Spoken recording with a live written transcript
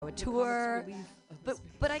a tour.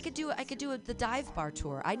 But I could do the dive bar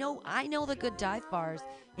tour. I know the good dive bars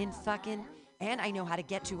in fucking, and I know how to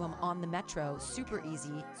get to them on the metro. Super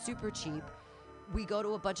easy, super cheap. We go to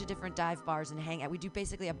a bunch of different dive bars and hang out. We do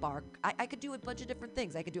basically a bar. I could do a bunch of different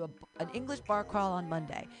things. I could do an English bar crawl on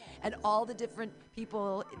Monday, and all the different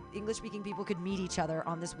people, English-speaking people, could meet each other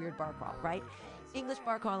on this weird bar crawl, right? English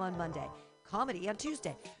bar crawl on Monday, comedy on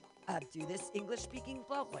Tuesday. Do this English-speaking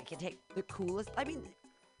blah. I can take the coolest. I mean,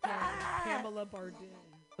 Pamela Bardin.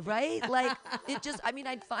 Right? Like, it just, I mean,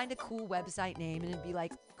 I'd find a cool website name and it'd be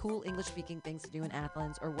like cool English speaking things to do in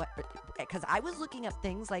Athens or what, because I was looking up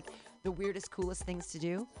things like the weirdest, coolest things to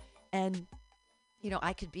do. And, you know,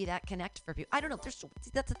 I could be that connect for people. I don't know.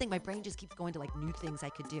 That's the thing. My brain just keeps going to like new things I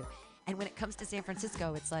could do. And when it comes to San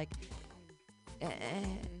Francisco, it's like,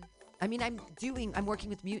 I mean, I'm working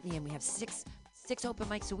with Mutiny and we have six open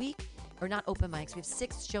mics a week. Or not open mics. We have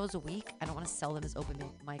 6 shows a week. I don't want to sell them as open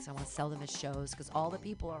mics. I want to sell them as shows because all the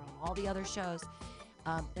people are on all the other shows.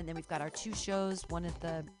 And then we've got our 2 shows, one at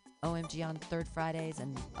the OMG on third Fridays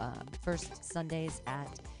and first Sundays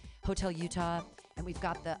at Hotel Utah. And we've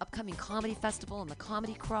got the upcoming comedy festival and the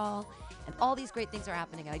comedy crawl. And all these great things are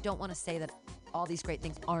happening. And I don't want to say that all these great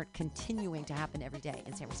things aren't continuing to happen every day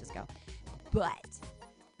in San Francisco. But,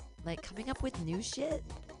 like, coming up with new shit,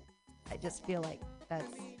 I just feel like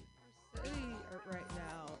that's... right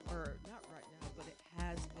now, or not right now, but it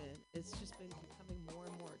has been. It's just been becoming more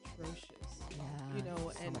and more atrocious. Yeah, you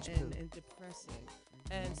know, so and depressing.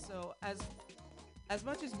 Mm-hmm. And so as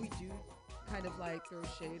much as we do kind of like throw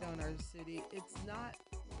shade on our city, it's not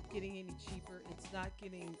getting any cheaper. It's not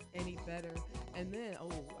getting any better. And then,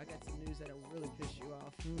 I got some news that'll really piss you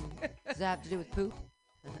off. Does that have to do with poop?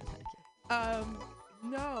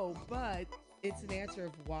 No, but it's an answer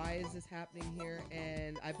of why is this happening here,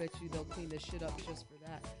 and I bet you they'll clean this shit up just for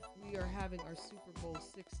that. We are having our Super Bowl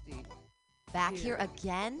 60 back here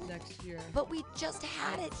again next year. But we just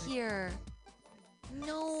had it here.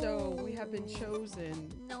 No. So we have been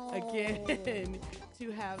chosen again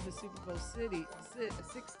to have the Super Bowl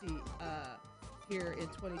 60 here in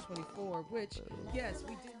 2024, which, yes,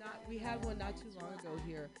 we had one not too long ago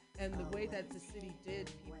here, and the way that the city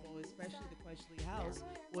did people, especially the Quenchley House,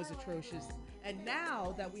 was atrocious. And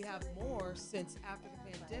now that we have more since after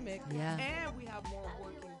the pandemic, and we have more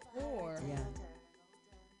working poor,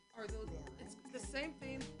 it's the same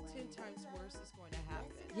thing 10 times worse is going to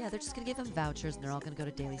happen. Yeah, they're just going to give them vouchers, and they're all going to go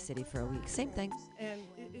to Daly City for a week. Same thing. And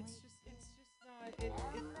it's just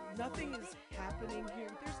not, nothing is happening here.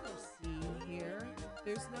 There's no scene here.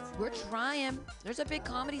 We're trying. There's a big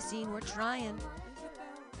comedy scene. We're trying.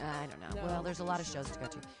 I don't know. No. Well, there's a lot of shows to go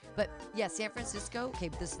to. But yeah, San Francisco. Okay,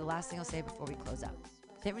 but this is the last thing I'll say before we close out.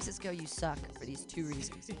 San Francisco, you suck for these 2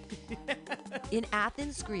 reasons. In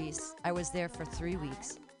Athens, Greece, I was there for 3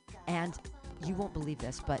 weeks, and you won't believe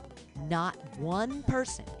this, but not one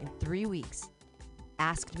person in 3 weeks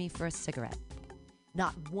asked me for a cigarette.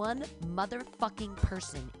 Not one motherfucking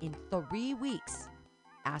person in 3 weeks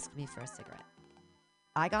asked me for a cigarette.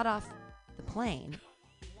 I got off the plane.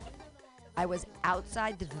 I was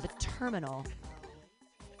outside the terminal.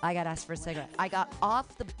 I got asked for a cigarette. I got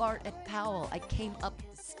off the BART at Powell. I came up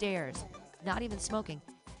the stairs, not even smoking,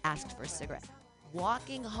 asked for a cigarette.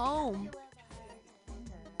 Walking home,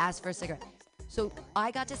 asked for a cigarette. So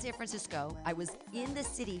I got to San Francisco. I was in the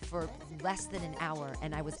city for less than an hour,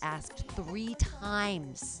 and I was asked 3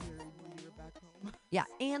 times. Yeah,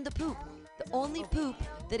 and the poop. The only poop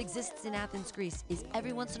that exists in Athens, Greece, is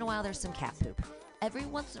every once in a while there's some cat poop. Every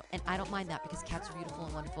once in, and I don't mind that because cats are beautiful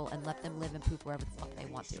and wonderful, and let them live and poop wherever the fuck they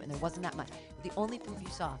want to. And there wasn't that much. The only poop you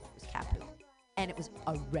saw was cat poop. And it was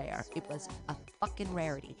it was a fucking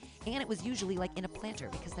rarity. And it was usually like in a planter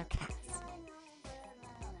because they're cats.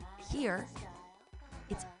 Here,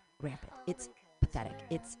 it's rampant. It's pathetic.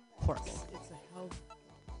 It's horrible. It's a health.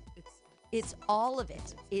 It's all of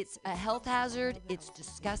it. It's a health hazard. It's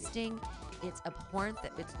disgusting. It's abhorrent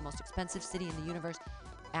that it's the most expensive city in the universe.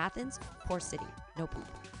 Athens, poor city, no poop.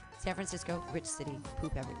 San Francisco, rich city,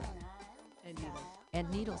 poop everywhere. And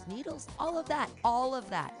needles. And needles, all of that.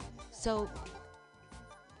 So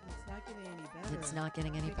it's not getting any better. It's not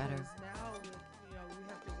getting any better. Because now, we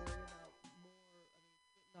have to worry about more.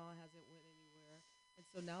 Fentanyl hasn't went anywhere, and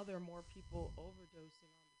so now there are more people overdosing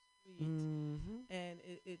on the street. Mm-hmm. And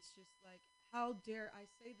it's just like, how dare I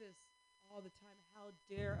say this all the time? How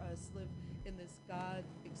dare us live in this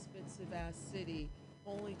expensive ass city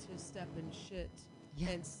only to step in shit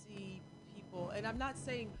and see people? And I'm not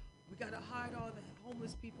saying we gotta hide all the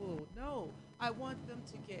homeless people. No, I want them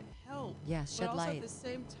to get help. Yeah, shed but also light. at the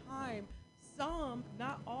same time, some,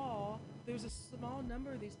 not all, there's a small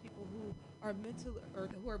number of these people who are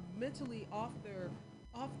mentally off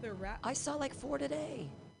their rap. I saw like 4 today,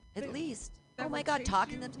 at least. That Oh my will God, chase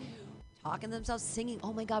talking to themselves, singing.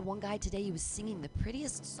 Oh my God, one guy today, he was singing the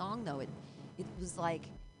prettiest song though. It was like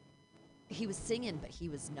he was singing, but he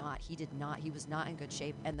was not. He was not in good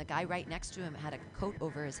shape. And the guy right next to him had a coat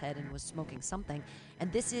over his head and was smoking something.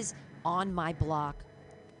 And this is on my block,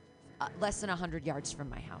 less than 100 yards from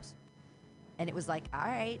my house. And it was like, all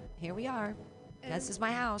right, here we are. This is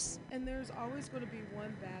my house. And there's always going to be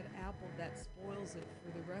one bad apple that spoils it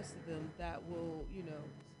for the rest of them. That will,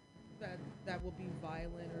 that will be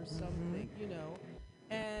violent or something,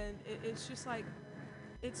 And it's just like,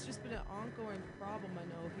 it's just been an ongoing problem, I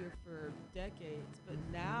know, here for decades. But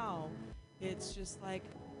now, it's just like,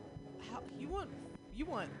 how you want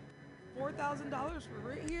 $4,000 for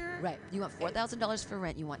rent here? Right. You want $4,000 for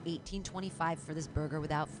rent. You want $18.25 for this burger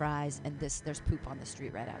without fries, and there's poop on the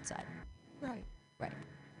street right outside. Right. Right.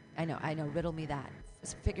 I know. Riddle me that.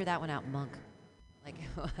 Figure that one out, Monk. Like,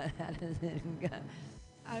 how does it go?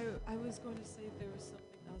 I was going to say there was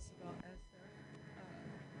something else about Esther,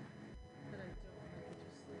 but I could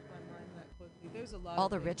just slip my mind that quickly. There's a lot. All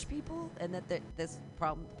of the things. rich people, and that this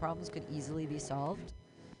problems could easily be solved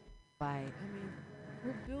by. I mean,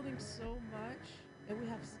 we're building so much, and we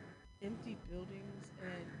have empty buildings,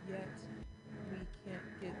 and yet we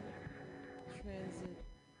can't get transit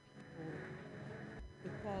people the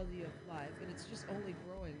quality of life, and it's just only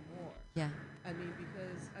growing more. Yeah. I mean,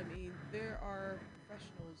 because there are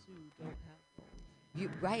professionals who don't have homes.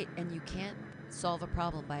 Right, and you can't solve a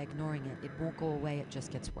problem by ignoring it. It won't go away. It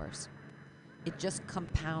just gets worse. It just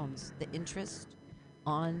compounds. The interest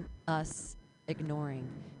on us ignoring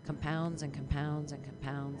compounds and compounds and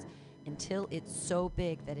compounds until it's so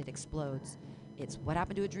big that it explodes. It's what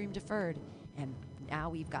happened to a dream deferred, and now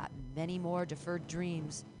we've got many more deferred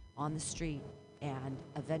dreams on the street, and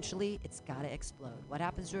eventually it's got to explode. What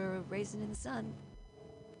happens to a raisin in the sun?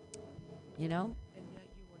 And yet you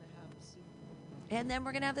want to have a Super Bowl. And then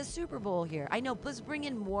we're going to have the Super Bowl here. I know, let's bring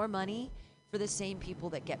in more money for the same people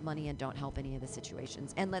that get money and don't help any of the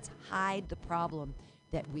situations. And let's hide the problem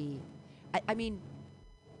that I mean,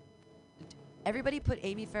 everybody put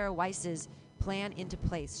Amy Farrah Weiss's plan into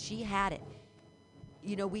place. She had it.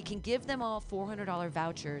 We can give them all $400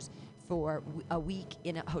 vouchers for a week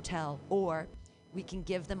in a hotel, or we can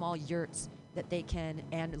give them all yurts that they can,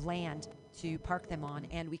 and land to park them on,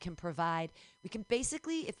 and we can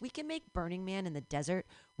basically, if we can make Burning Man in the desert,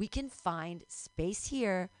 we can find space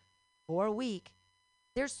here for a week.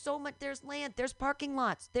 There's so much, there's land, there's parking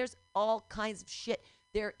lots, there's all kinds of shit.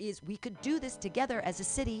 We could do this together as a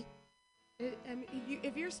city.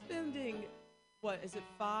 If you're spending, what is it,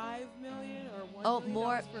 $5 million or $1 million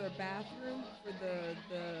more for a bathroom, for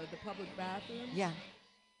the public bathroom? Yeah.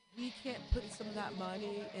 We can't put some of that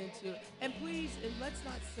money into, and please, and let's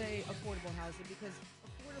not say affordable housing, because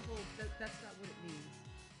affordable, that's not what it means.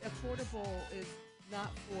 Affordable is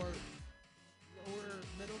not for lower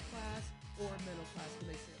middle class or middle class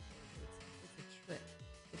when they say affordable. It's a trick.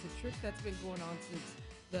 It's a trick that's been going on since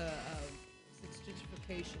since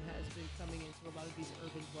gentrification has been coming into a lot of these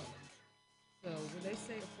urban dwellings. So when they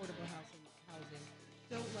say affordable housing,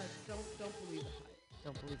 don't believe the hype.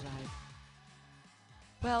 Don't believe the hype.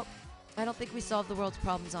 Well, I don't think we solved the world's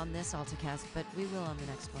problems on this AltaCast, but we will on the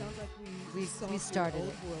next one. Sounds like we started the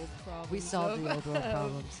old it. world problems. We solved the old world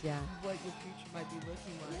problems, yeah. What your future might be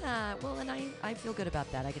looking like. Yeah, well, and I feel good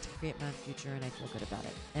about that. I get to create my own future, and I feel good about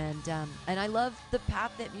it. And I love the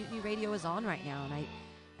path that Mutiny Radio is on right now,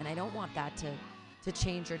 and I don't want that to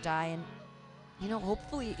change or die. And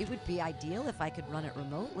hopefully it would be ideal if I could run it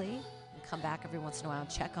remotely and come back every once in a while and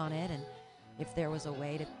check on it, and if there was a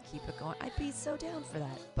way to keep it going, I'd be so down for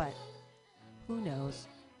that. But who knows?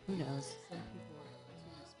 Who knows? Some people are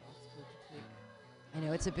too responsible to take. I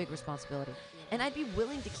know, it's a big responsibility. And I'd be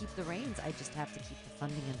willing to keep the reins. I just have to keep the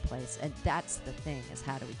funding in place. And that's the thing, is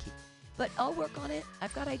how do we keep. But I'll work on it.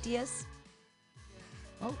 I've got ideas.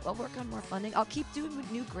 I'll work on more funding. I'll keep doing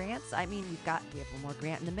new grants. I mean, we have one more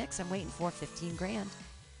grant in the mix. I'm waiting for $15,000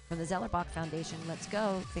 from the Zellerbach Foundation. Let's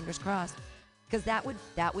go. Fingers crossed. Because that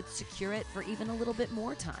would secure it for even a little bit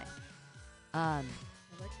more time. I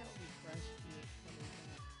like how refreshed you coming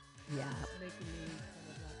back. Yeah. It's making me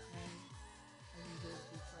kind of like, I need to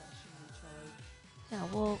refresh and recharge. Yeah,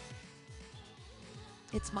 well,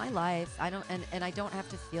 it's my life. I don't have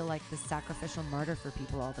to feel like the sacrificial martyr for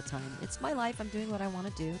people all the time. It's my life. I'm doing what I want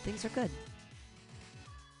to do. Things are good.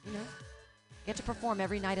 Get to perform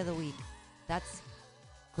every night of the week. That's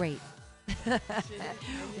great. And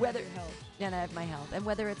I have my health, and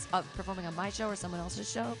whether it's performing on my show or someone else's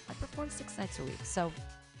show, I perform 6 nights a week. So,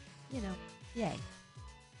 yay.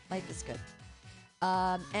 Life is good.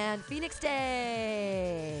 And Phoenix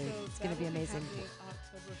Day. So It's going to be amazing.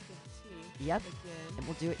 October 15th. Yep. Again. And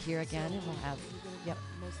we'll do it here again, So and we'll have. We're going to Yep.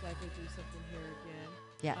 most likely do something here again.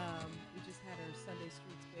 Yeah. We just had our Sunday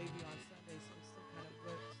Streets baby on Sunday, so it still kind of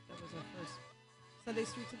worked. That was our first Sunday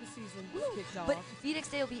Streets of the season kicked off. But Phoenix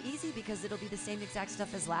Day will be easy because it'll be the same exact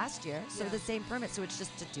stuff as last year. So the same permit. So it's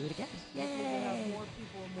just to do it again. We'll have Yay! more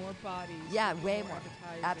people, more bodies. Yeah, more way more.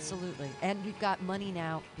 advertising. Absolutely. And we've got money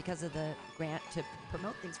now because of the grant to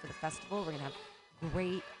promote things for the festival. We're going to have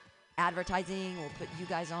great advertising. We'll put you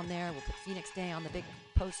guys on there. We'll put Phoenix Day on the big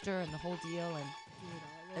poster and the whole deal.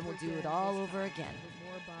 And we'll do it all over again. With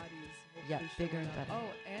more bodies. Yeah, hopefully bigger showing and up. better.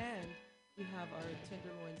 Oh, and we have our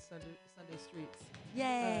Tenderloin Sunday Streets.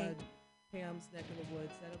 Yay! Pam's Neck of the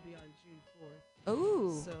Woods. That'll be on June 4th.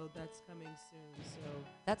 Ooh, So that's coming soon. So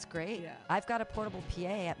that's great. yeah. I've got a portable PA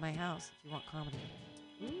at my house if you want comedy.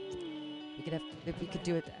 We could have, if we could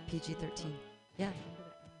do it PG-13. Yeah. I'm gonna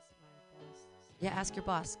ask my boss. Yeah, ask your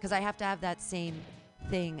boss. Because I have to have that same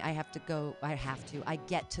thing. I get to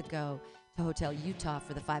go to Hotel Utah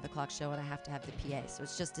for the 5 o'clock show, and I have to have the PA. So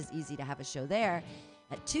it's just as easy to have a show there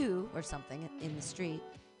at 2 or something in the street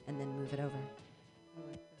and then move it over.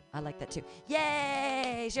 I like that too.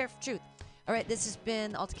 Yay! Sheriff of Truth. All right, this has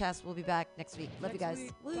been AltaCast. We'll be back next week. Love you guys.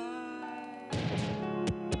 Week. Woo. Bye.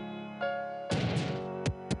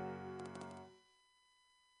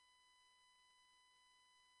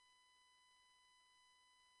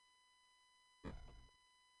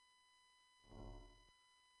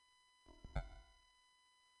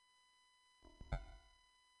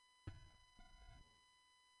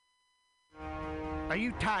 Are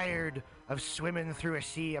you tired of swimming through a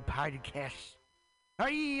sea of podcasts? Are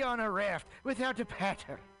ye on a raft without a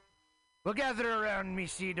paddle? Well, gather around me,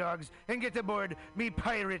 sea dogs, and get aboard me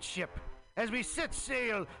pirate ship as we set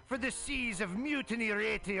sail for the seas of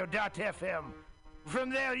MutinyRadio.fm. From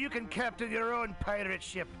there, you can captain your own pirate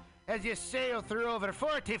ship as you sail through over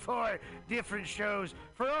 44 different shows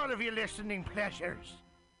for all of your listening pleasures.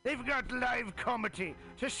 They've got live comedy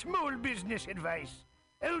to small business advice,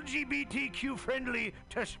 LGBTQ friendly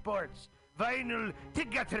to sports, vinyl to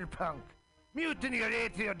gutter punk.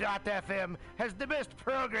 MutinyRadio.fm has the best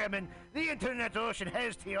programming the internet ocean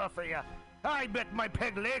has to offer you. I bet my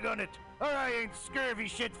peg leg on it, or I ain't scurvy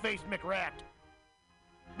shit-faced McRat.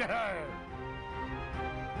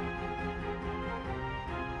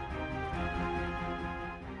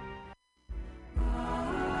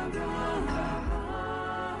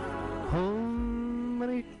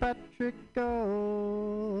 Holy Patrick,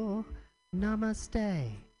 oh,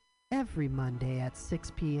 namaste. Every Monday at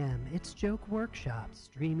 6 p.m., it's Joke Workshop,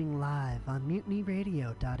 streaming live on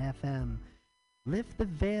MutinyRadio.fm. Lift the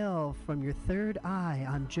veil from your third eye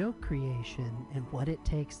on joke creation and what it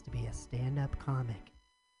takes to be a stand-up comic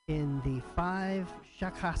in the 5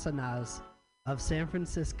 shakasanas of San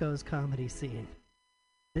Francisco's comedy scene.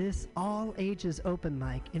 This all-ages open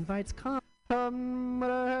mic invites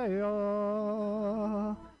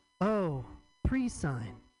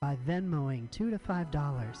pre-sign by Venmoing $2 to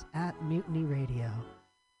 $5 at Mutiny Radio.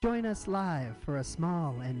 Join us live for a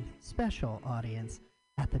small and special audience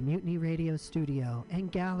at the Mutiny Radio Studio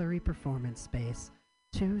and Gallery Performance Space,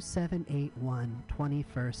 2781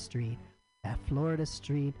 21st Street at Florida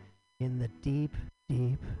Street in the deep,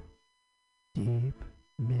 deep, deep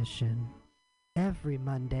Mission. Every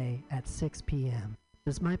Monday at 6 p.m.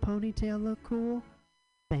 Does my ponytail look cool?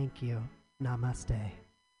 Thank you. Namaste.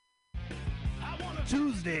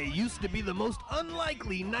 Tuesday used to be the most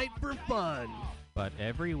unlikely night for fun. But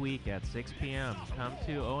every week at 6 p.m., come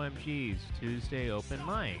to OMG's Tuesday Open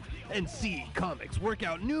Mic. And see comics work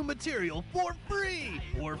out new material for free!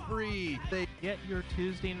 For free! They get your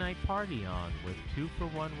Tuesday night party on with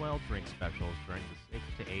 2-for-1 well drink specials during the 6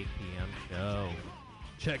 to 8 p.m. show.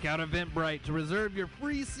 Check out Eventbrite to reserve your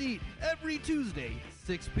free seat every Tuesday,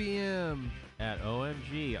 6 p.m. At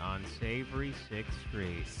OMG on Savory 6th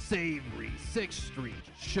Street. Savory 6th Street.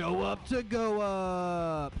 Show up to go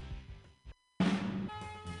up!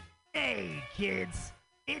 Hey, kids,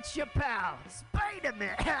 it's your pal,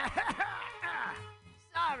 Spider-Man.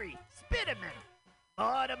 Sorry, Spiderman.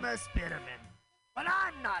 Mortimer Spiderman. When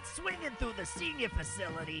I'm not swinging through the senior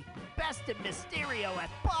facility, besting Mysterio at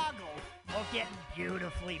Boggle, or getting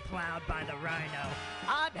beautifully plowed by the Rhino,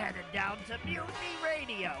 I'm headed down to Mutiny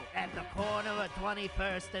Radio at the corner of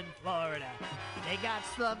 21st and Florida. They got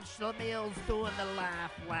some schlemiels doing the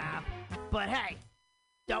laugh. But hey,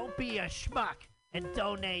 don't be a schmuck and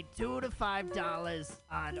donate $2 to $5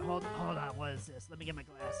 on, hold on, what is this? Let me get my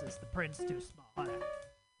glasses. The print's too small. Hold on.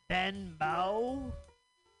 Venmo?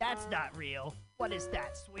 That's not real. What is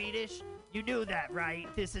that, Swedish? You knew that, right?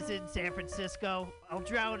 This is in San Francisco. I'll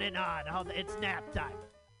drone it on. It's nap time.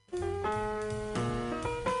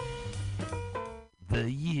 The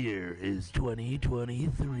year is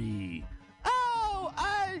 2023. Oh,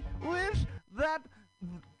 I wish that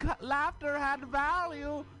laughter had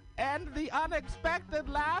value and the unexpected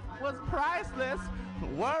laugh was priceless.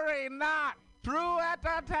 Worry not. True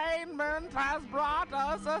entertainment has brought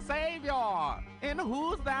us a savior in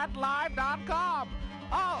whosthatlive.com.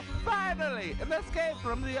 Oh, finally, an escape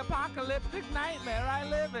from the apocalyptic nightmare I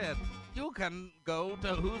live in. You can go to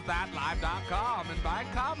whosthatlive.com and buy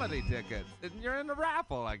comedy tickets. And you're in a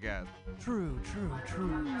raffle, I guess. True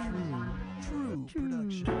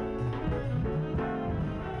production.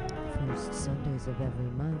 First Sundays of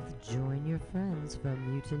every month, join your friends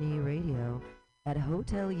from Mutiny Radio at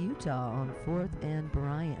Hotel Utah on 4th and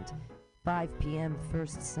Bryant. 5 p.m.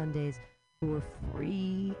 first Sundays for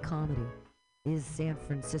free comedy. Is San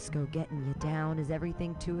Francisco getting you down? Is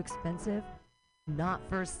everything too expensive? Not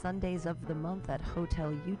first Sundays of the month at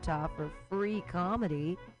Hotel Utah for free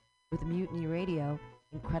comedy with Mutiny Radio.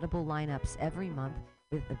 Incredible lineups every month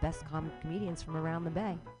with the best comedians from around the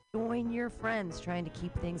Bay. Join your friends trying to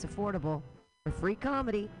keep things affordable for free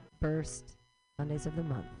comedy. First Sundays of the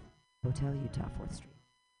month. Hotel Utah, 4th Street.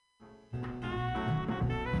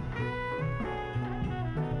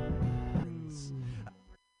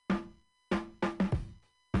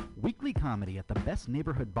 Weekly comedy at the best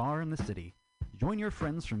neighborhood bar in the city. Join your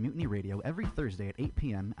friends from Mutiny Radio every Thursday at 8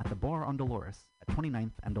 p.m. at the bar on Dolores at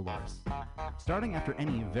 29th and Dolores. Starting after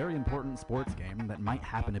any very important sports game that might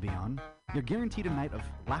happen to be on, you're guaranteed a night of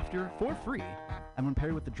laughter for free. And when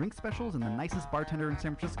paired with the drink specials and the nicest bartender in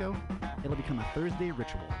San Francisco, it'll become a Thursday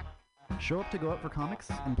ritual. Show up to go out for comics,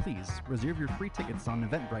 and please reserve your free tickets on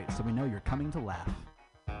Eventbrite so we know you're coming to laugh.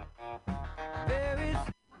 There is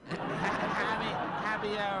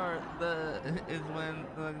happy hour is when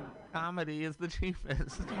the comedy is the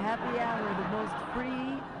cheapest. Happy hour, the most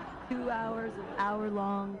free 2 hours of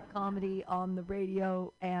hour-long comedy on the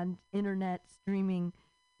radio and internet streaming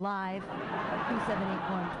live.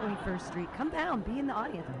 2781 21st Street. Come down, be in the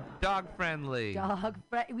audience. Dog friendly.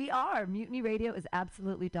 We are. Mutiny Radio is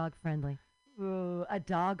absolutely dog friendly. Ooh, a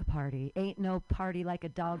dog party. Ain't no party like a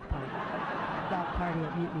dog party. Dog party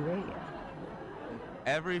at Mutiny Radio.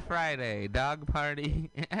 Every Friday, dog party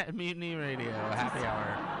at Mutiny Radio. Happy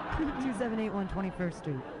hour. 2781 21st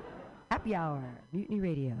Street. Happy hour. Mutiny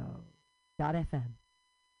Radio. .fm.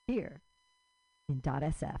 Here in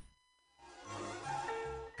 .sf.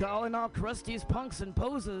 Calling all crusties, punks, and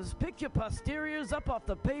posers. Pick your posteriors up off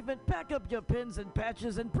the pavement, pack up your pins and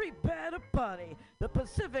patches, and prepare to party. The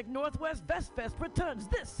Pacific Northwest Vest Fest returns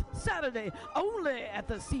this Saturday only at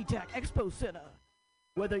the SeaTac Expo Center.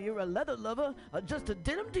 Whether you're a leather lover or just a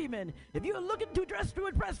denim demon, if you're looking to dress to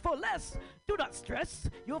impress for less, do not stress.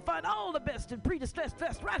 You'll find all the best in pre-distressed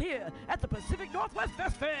vests right here at the Pacific Northwest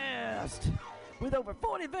Vest Fest. With over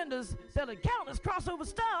 40 vendors selling countless crossover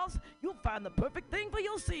styles, you'll find the perfect thing for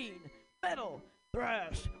your scene. Metal,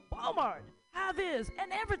 thrash, Walmart, high-vis,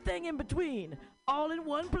 and everything in between. All in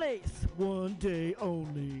one place. One day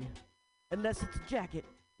only. Unless it's a jacket.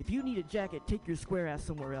 If you need a jacket, take your square ass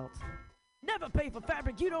somewhere else. Never pay for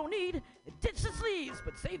fabric you don't need. Ditch the sleeves,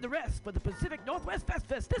 but save the rest for the Pacific Northwest Fest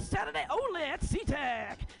Fest this Saturday only at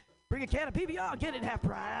SeaTac. Bring a can of PBR, get it half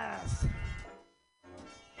price.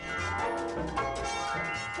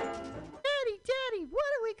 Daddy, what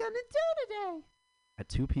are we gonna do today? At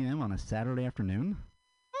 2 p.m. on a Saturday afternoon?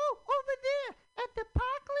 Oh, over there at the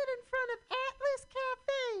parklet in front of Atlas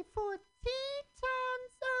Cafe for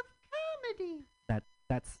Titans of Comedy.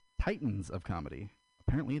 That's Titans of Comedy.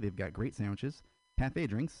 Apparently, they've got great sandwiches, cafe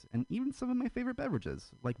drinks, and even some of my favorite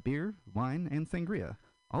beverages, like beer, wine, and sangria.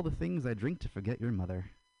 All the things I drink to forget your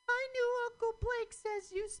mother. My new Uncle Blake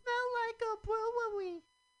says you smell like a brewery.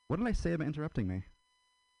 What did I say about interrupting me?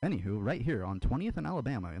 Anywho, right here on 20th and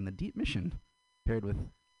Alabama in the Deep Mission, paired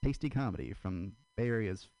with tasty comedy from Bay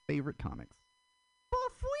Area's favorite comics. For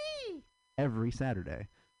free! Every Saturday,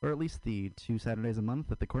 or at least the 2 Saturdays a month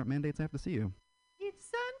that the court mandates I have to see you.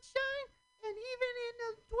 It's sunshine and even in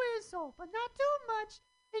a drizzle, but not too much.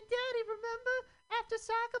 Hey, Daddy, remember after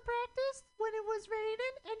soccer practice when it was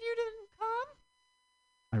raining and you didn't come?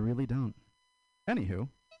 I really don't. Anywho.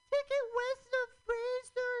 Ticket west of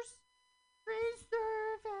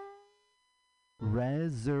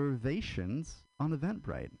reservations on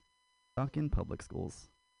Eventbrite. Talk in public schools.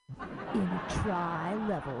 In a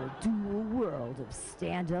tri-level dual world of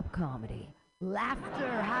stand-up comedy,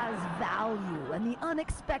 laughter has value, and the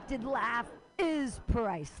unexpected laugh is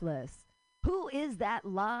priceless.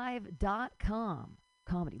 Whoisthatlive.com.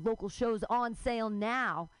 comedy. Local shows on sale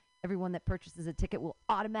now. Everyone that purchases a ticket will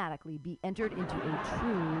automatically be entered into a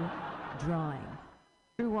true drawing.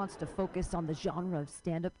 True wants to focus on the genre of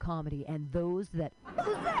stand-up comedy and those that...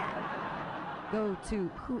 Who's that? Go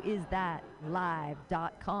to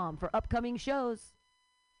whoisthatlive.com for upcoming shows.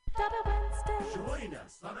 Join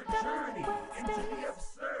us on a journey into the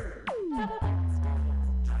absurd.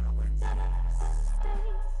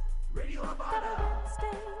 Radio Havana,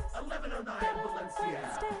 1109 Valencia,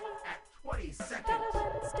 at 22nd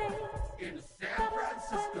in San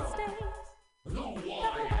Francisco. The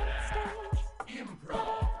Wyatt Act,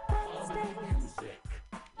 improv, comedy music,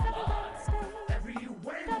 live every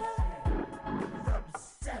Wednesday from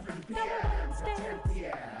 7 p.m. to 10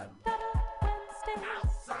 p.m.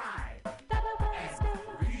 Outside and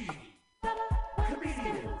free.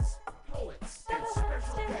 Comedians, poets, and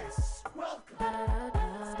special guests, welcome.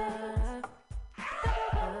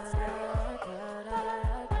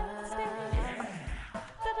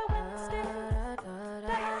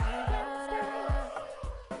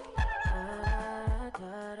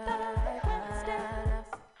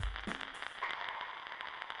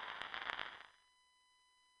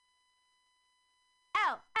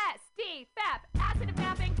 LSD, FAP, acid and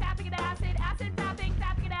fapping, fapping and acid, acid, fapping,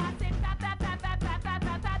 fapping and acid, fap, fap, fap, fap, fap, fap,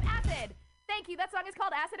 fap, fap, acid. Thank you, that song is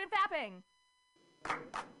called Acid and Fapping.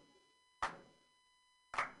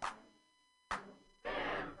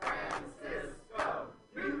 San Francisco,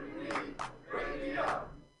 Mutiny Radio.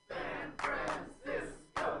 San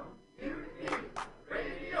Francisco, Mutiny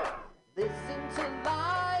Radio. Listen to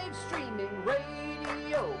live streaming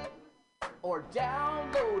radio or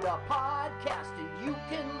download a podcast and you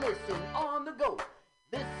can listen on the go.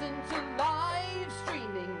 Listen to live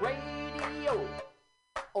streaming radio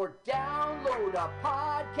or download a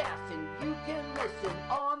podcast and you can listen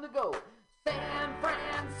on the go. San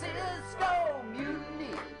Francisco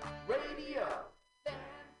Mutiny Radio.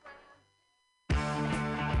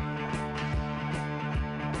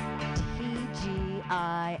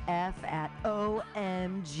 TGIF at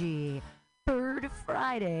OMG. Third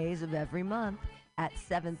Fridays of every month at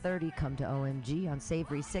 7:30. Come to OMG on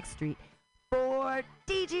Savory 6th Street for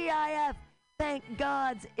TGIF. Thank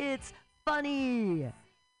gods it's funny.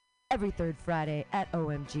 Every third Friday at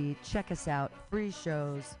OMG. Check us out. Free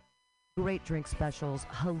shows, great drink specials,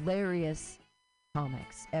 hilarious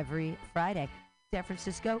comics every Friday. San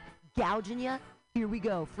Francisco, gouging ya? Here we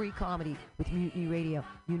go. Free comedy with Mutiny Radio.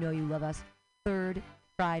 You know you love us. Third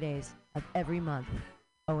Fridays of every month.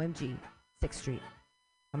 OMG, 6th Street.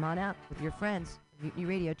 Come on out with your friends. Mutiny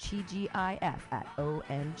Radio, TGIF at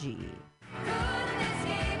OMG.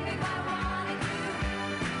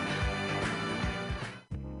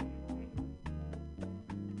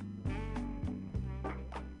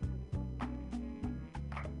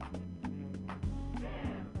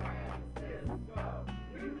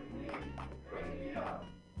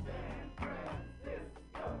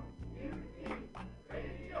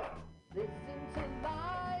 Listen to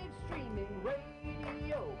live streaming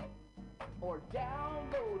radio or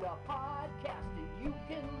download a podcast and you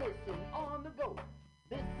can listen on the go.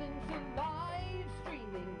 Listen to live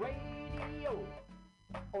streaming radio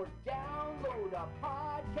or download a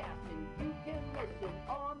podcast and you can listen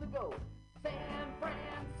on the go. San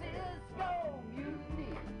Francisco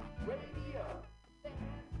Mutiny Radio.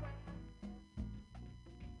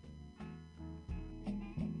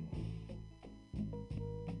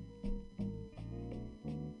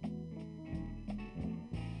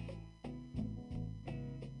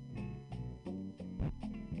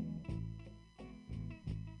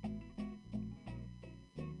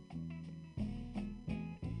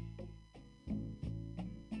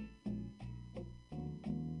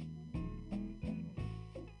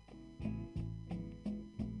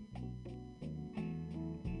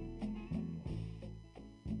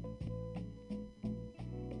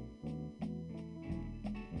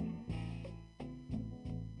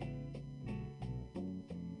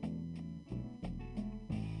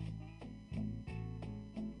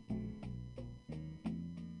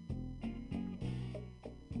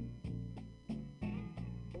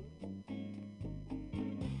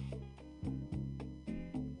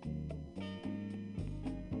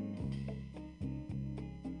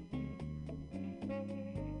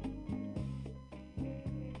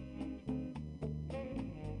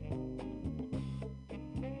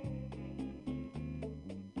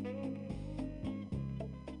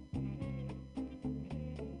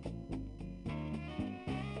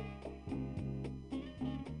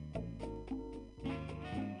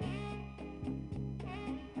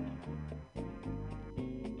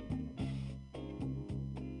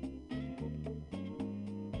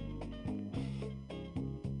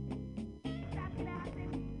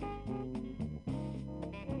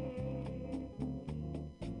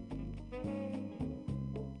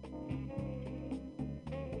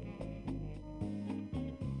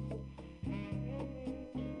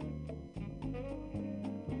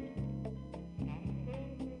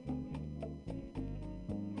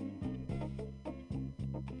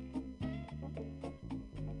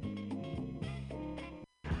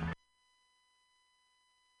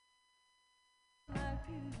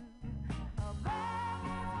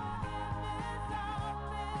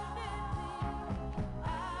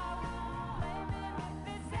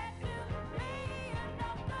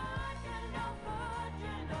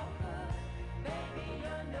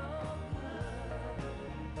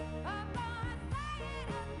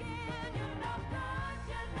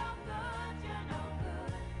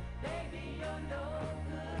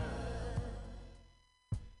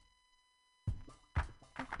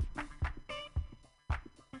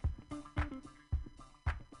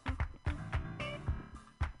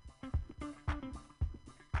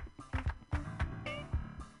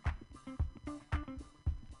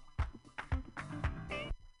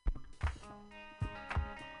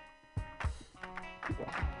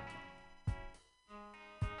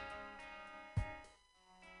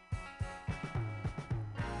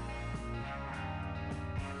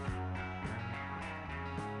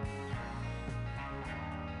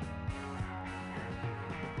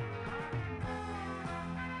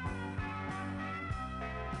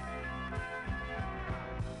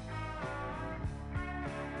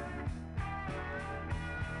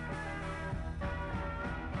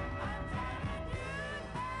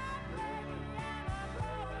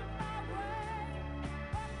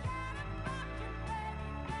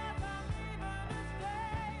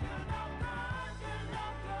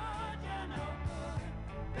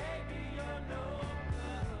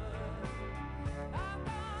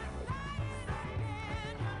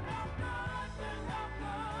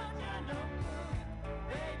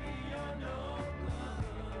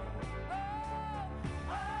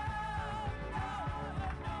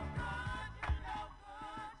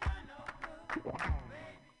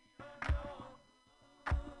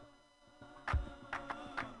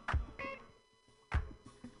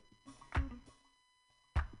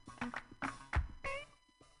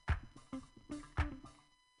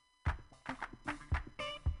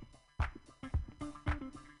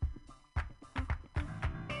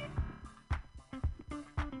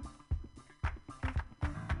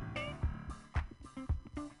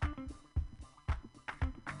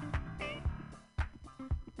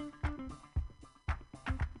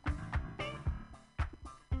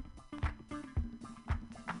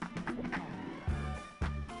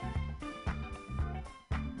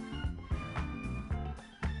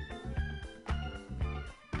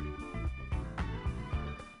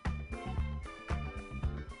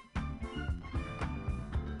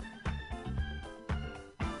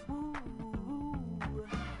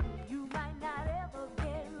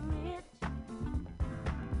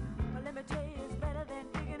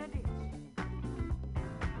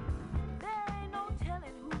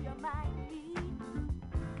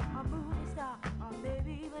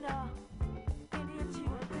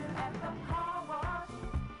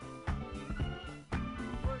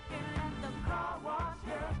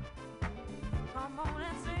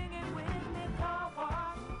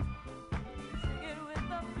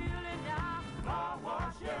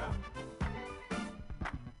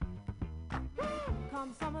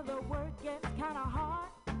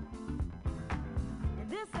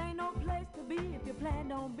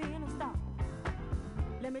 on being a star.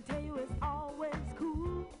 Let me tell you, it's always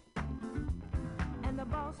cool. And the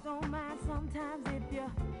boss don't mind sometimes if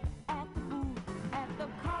you're at the booth, at the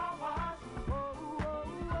car wash. Whoa, whoa,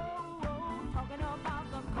 whoa, whoa. Talking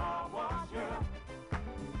about the car wash, yeah.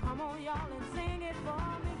 Come on, y'all, and sing it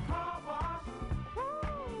for me. Car wash.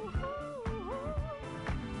 Woo, woo, woo.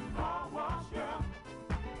 Car wash, yeah.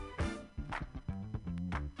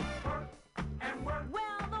 Work and work.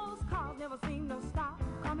 Well, those cars never seem to stop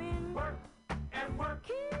coming. Work and work.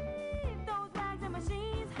 Keep those bags and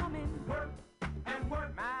machines humming. Work and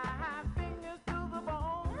work. My fingers to the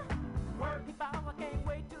bone. Work. If I can't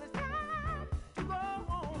wait till it's time to go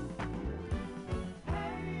home.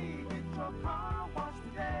 Hey, get your car washed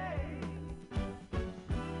today.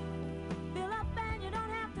 Fill up and you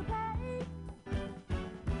don't have to pay.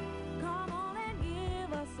 Come on and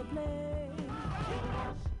give us a play.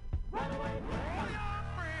 Right away.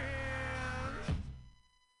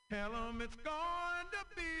 Tell 'em it's going to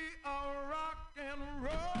be a rock and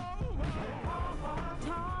roll.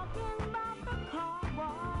 Talking about the car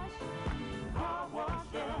wash. Car wash,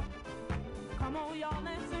 yeah. Come on, y'all,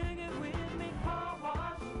 and sing it with me. Car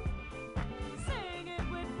wash. Sing it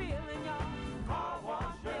with feeling, y'all. Car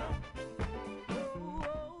wash, yeah. Whoa,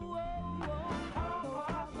 whoa, whoa, whoa. Those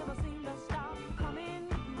cars never seem to stop coming.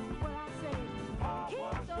 What I say,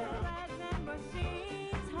 keep those rags and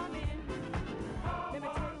machines humming. Let me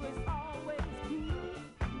tell you, it's always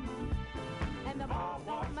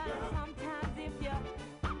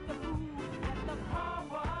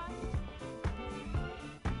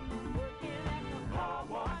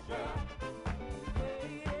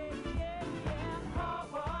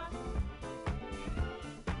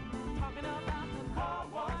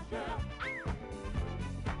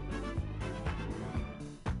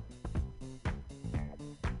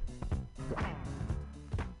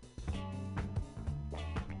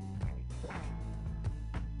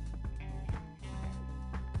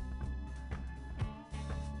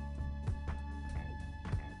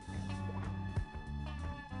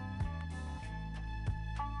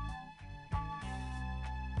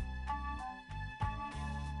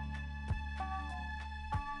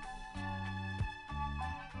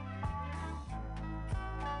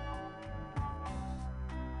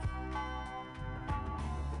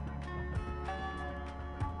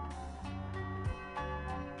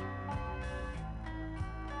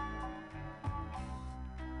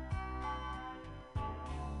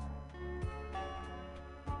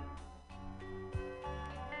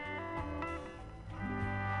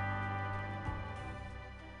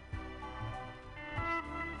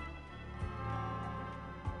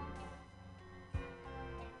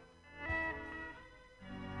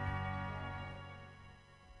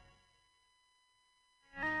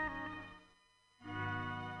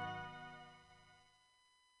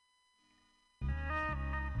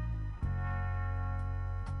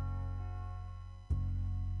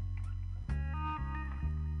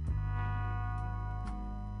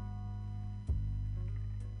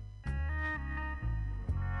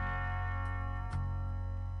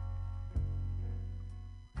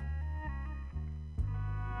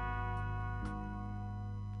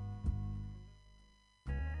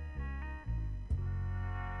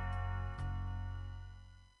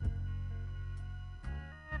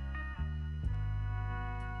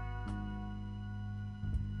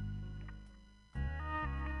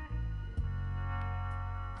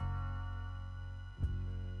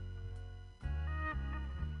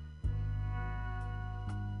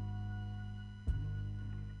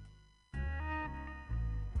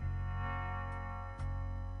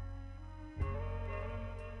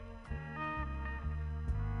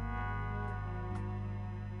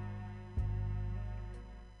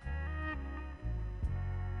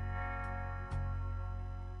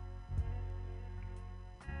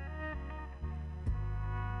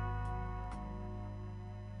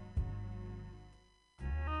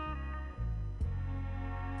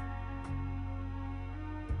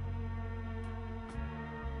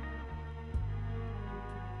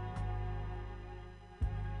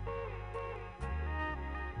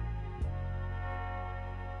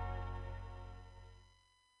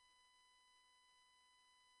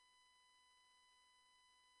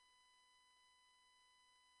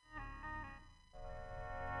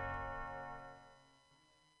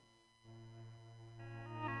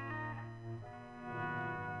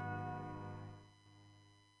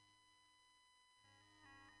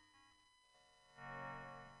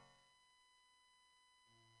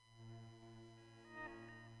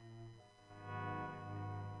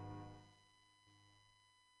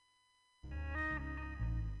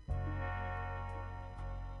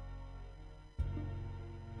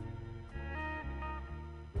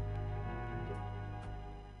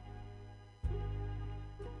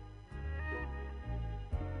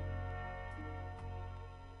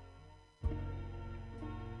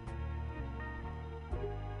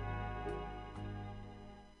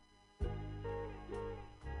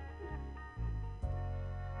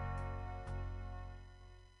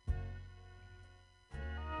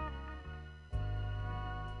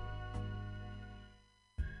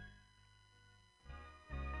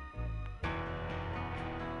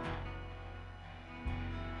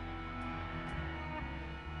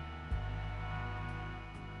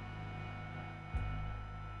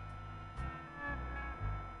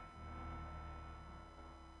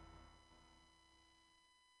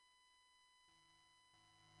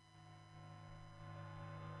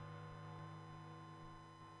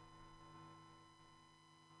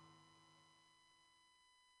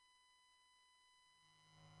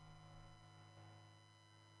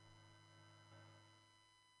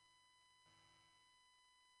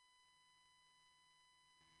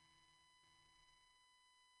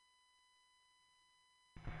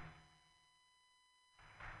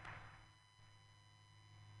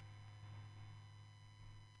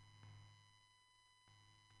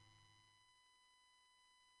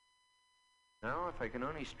Now, if I can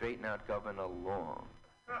only straighten out Governor Long.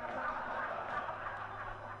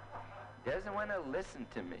 Doesn't want to listen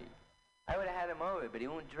to me. I would have had him over, but he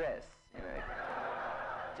won't dress, you know.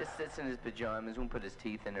 Just sits in his pajamas, won't put his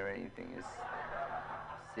teeth in or anything. Is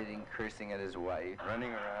sitting, cursing at his wife,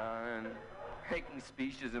 running around, making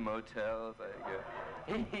speeches in motels.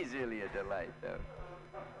 He's really a delight, though.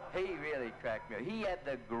 He really cracked me up. He had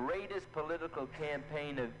the greatest political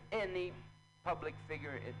campaign of any public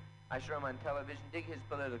figure. I saw him on television. Dig his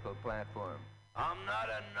political platform. I'm not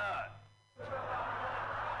a nut.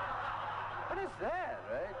 What is that,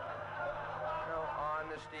 right? No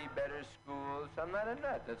honesty, better schools. I'm not a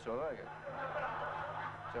nut. That's all I got.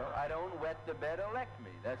 So I don't wet the bed, elect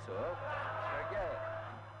me. That's all. Forget it.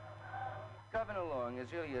 Governor Long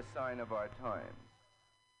is really a sign of our times.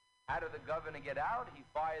 How did the governor get out? He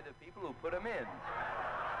fired the people who put him in.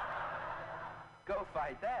 Go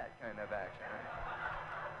fight that kind of action.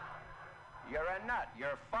 You're a nut.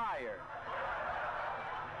 You're fired.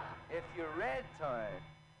 If you read Time,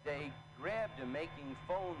 they grabbed him making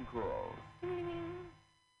phone calls.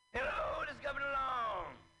 Hello, this is Governor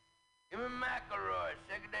Long. I'm McElroy,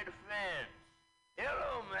 Secretary of Defense.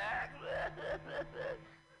 Hello, Mac.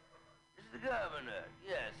 This is the governor.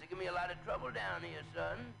 Yes, they give me a lot of trouble down here,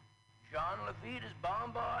 son. Jean Lafitte is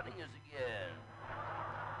bombarding us again.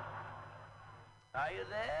 Are you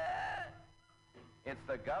there? It's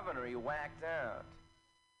the governor he whacked out.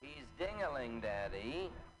 He's ding-a-ling,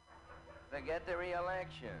 Daddy. Forget the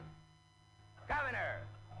re-election. Governor!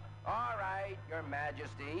 All right, Your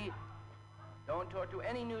Majesty. Don't talk to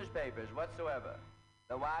any newspapers whatsoever.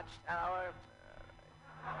 The Watchtower?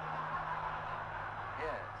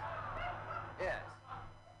 Yes. Yes.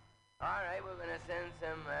 All right, we're going to send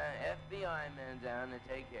some FBI men down to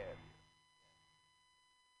take care of you.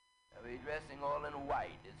 They'll be dressing all in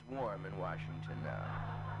white. It's warm in Washington now.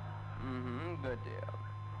 Mm-hmm, good deal.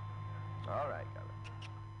 All right, Governor.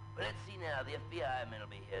 Well, let's see now. The FBI men will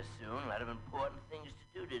be here soon. A lot of important things to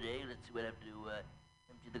do today. Let's see what I have to do.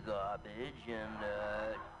 Empty the garbage and,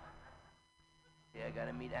 yeah, I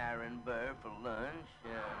gotta meet Aaron Burr for lunch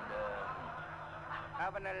and,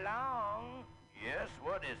 Governor Long. Yes,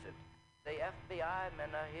 what is it? The FBI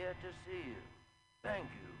men are here to see you. Thank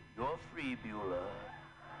you. You're free, Beulah.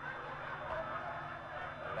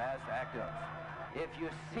 Last act up. If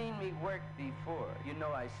you've seen me work before, you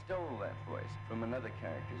know I stole that voice from another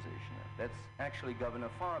characterization. That's actually Governor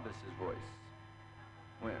Farbus's voice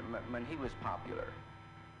when he was popular.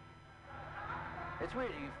 It's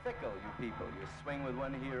weird, you fickle, you people. You swing with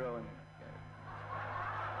one hero and...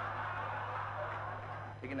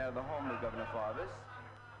 Taken out of the home with Governor Farbus.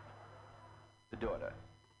 The daughter.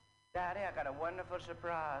 Daddy, I got a wonderful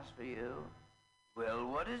surprise for you. Well,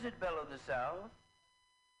 what is it, Belle of the South?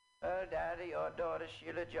 Daddy, your daughter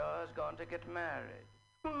Sheila Joy is going to get married.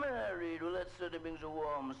 Married? Well, that certainly brings a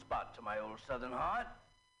warm spot to my old southern heart.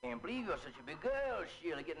 Can't believe you're such a big girl,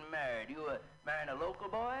 Sheila, getting married. You marrying a local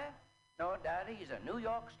boy? No, Daddy, he's a New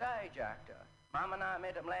York stage actor. Mom and I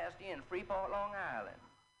met him last year in Freeport, Long Island.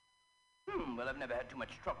 Well, I've never had too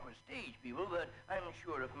much trouble with stage people, but I'm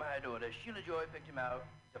sure if my daughter Sheila Joy picked him out,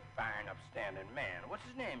 he's a fine, upstanding man. What's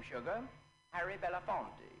his name, Sugar? Harry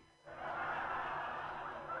Belafonte.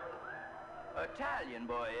 Italian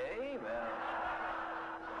boy, eh? Well...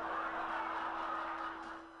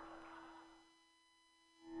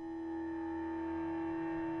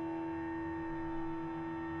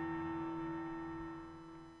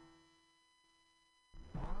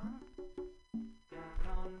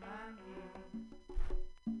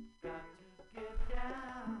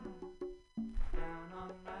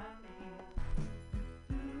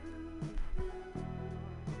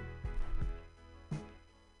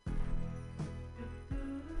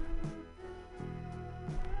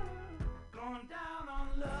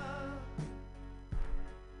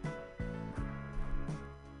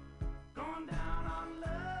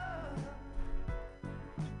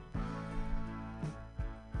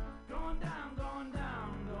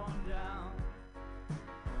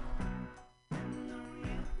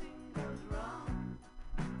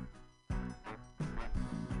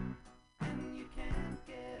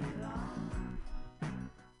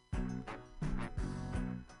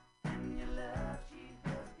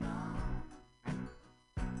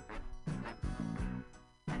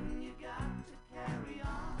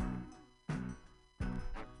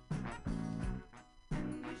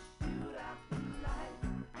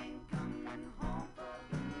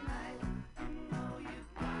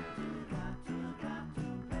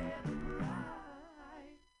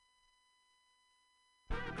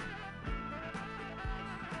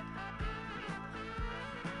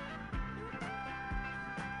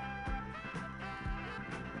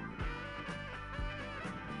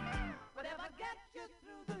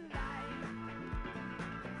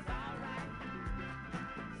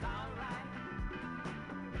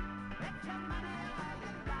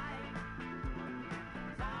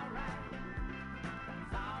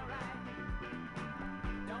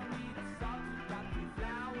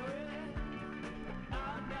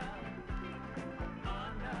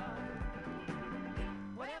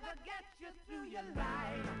 get through your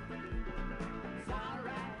life. It's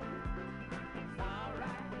alright, it's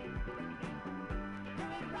alright. Do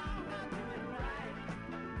it wrong or do it right.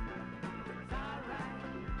 It's alright,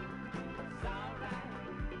 it's alright.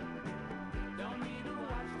 Don't need to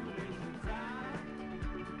watch to waste your time.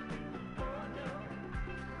 Oh no,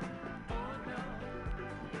 oh no.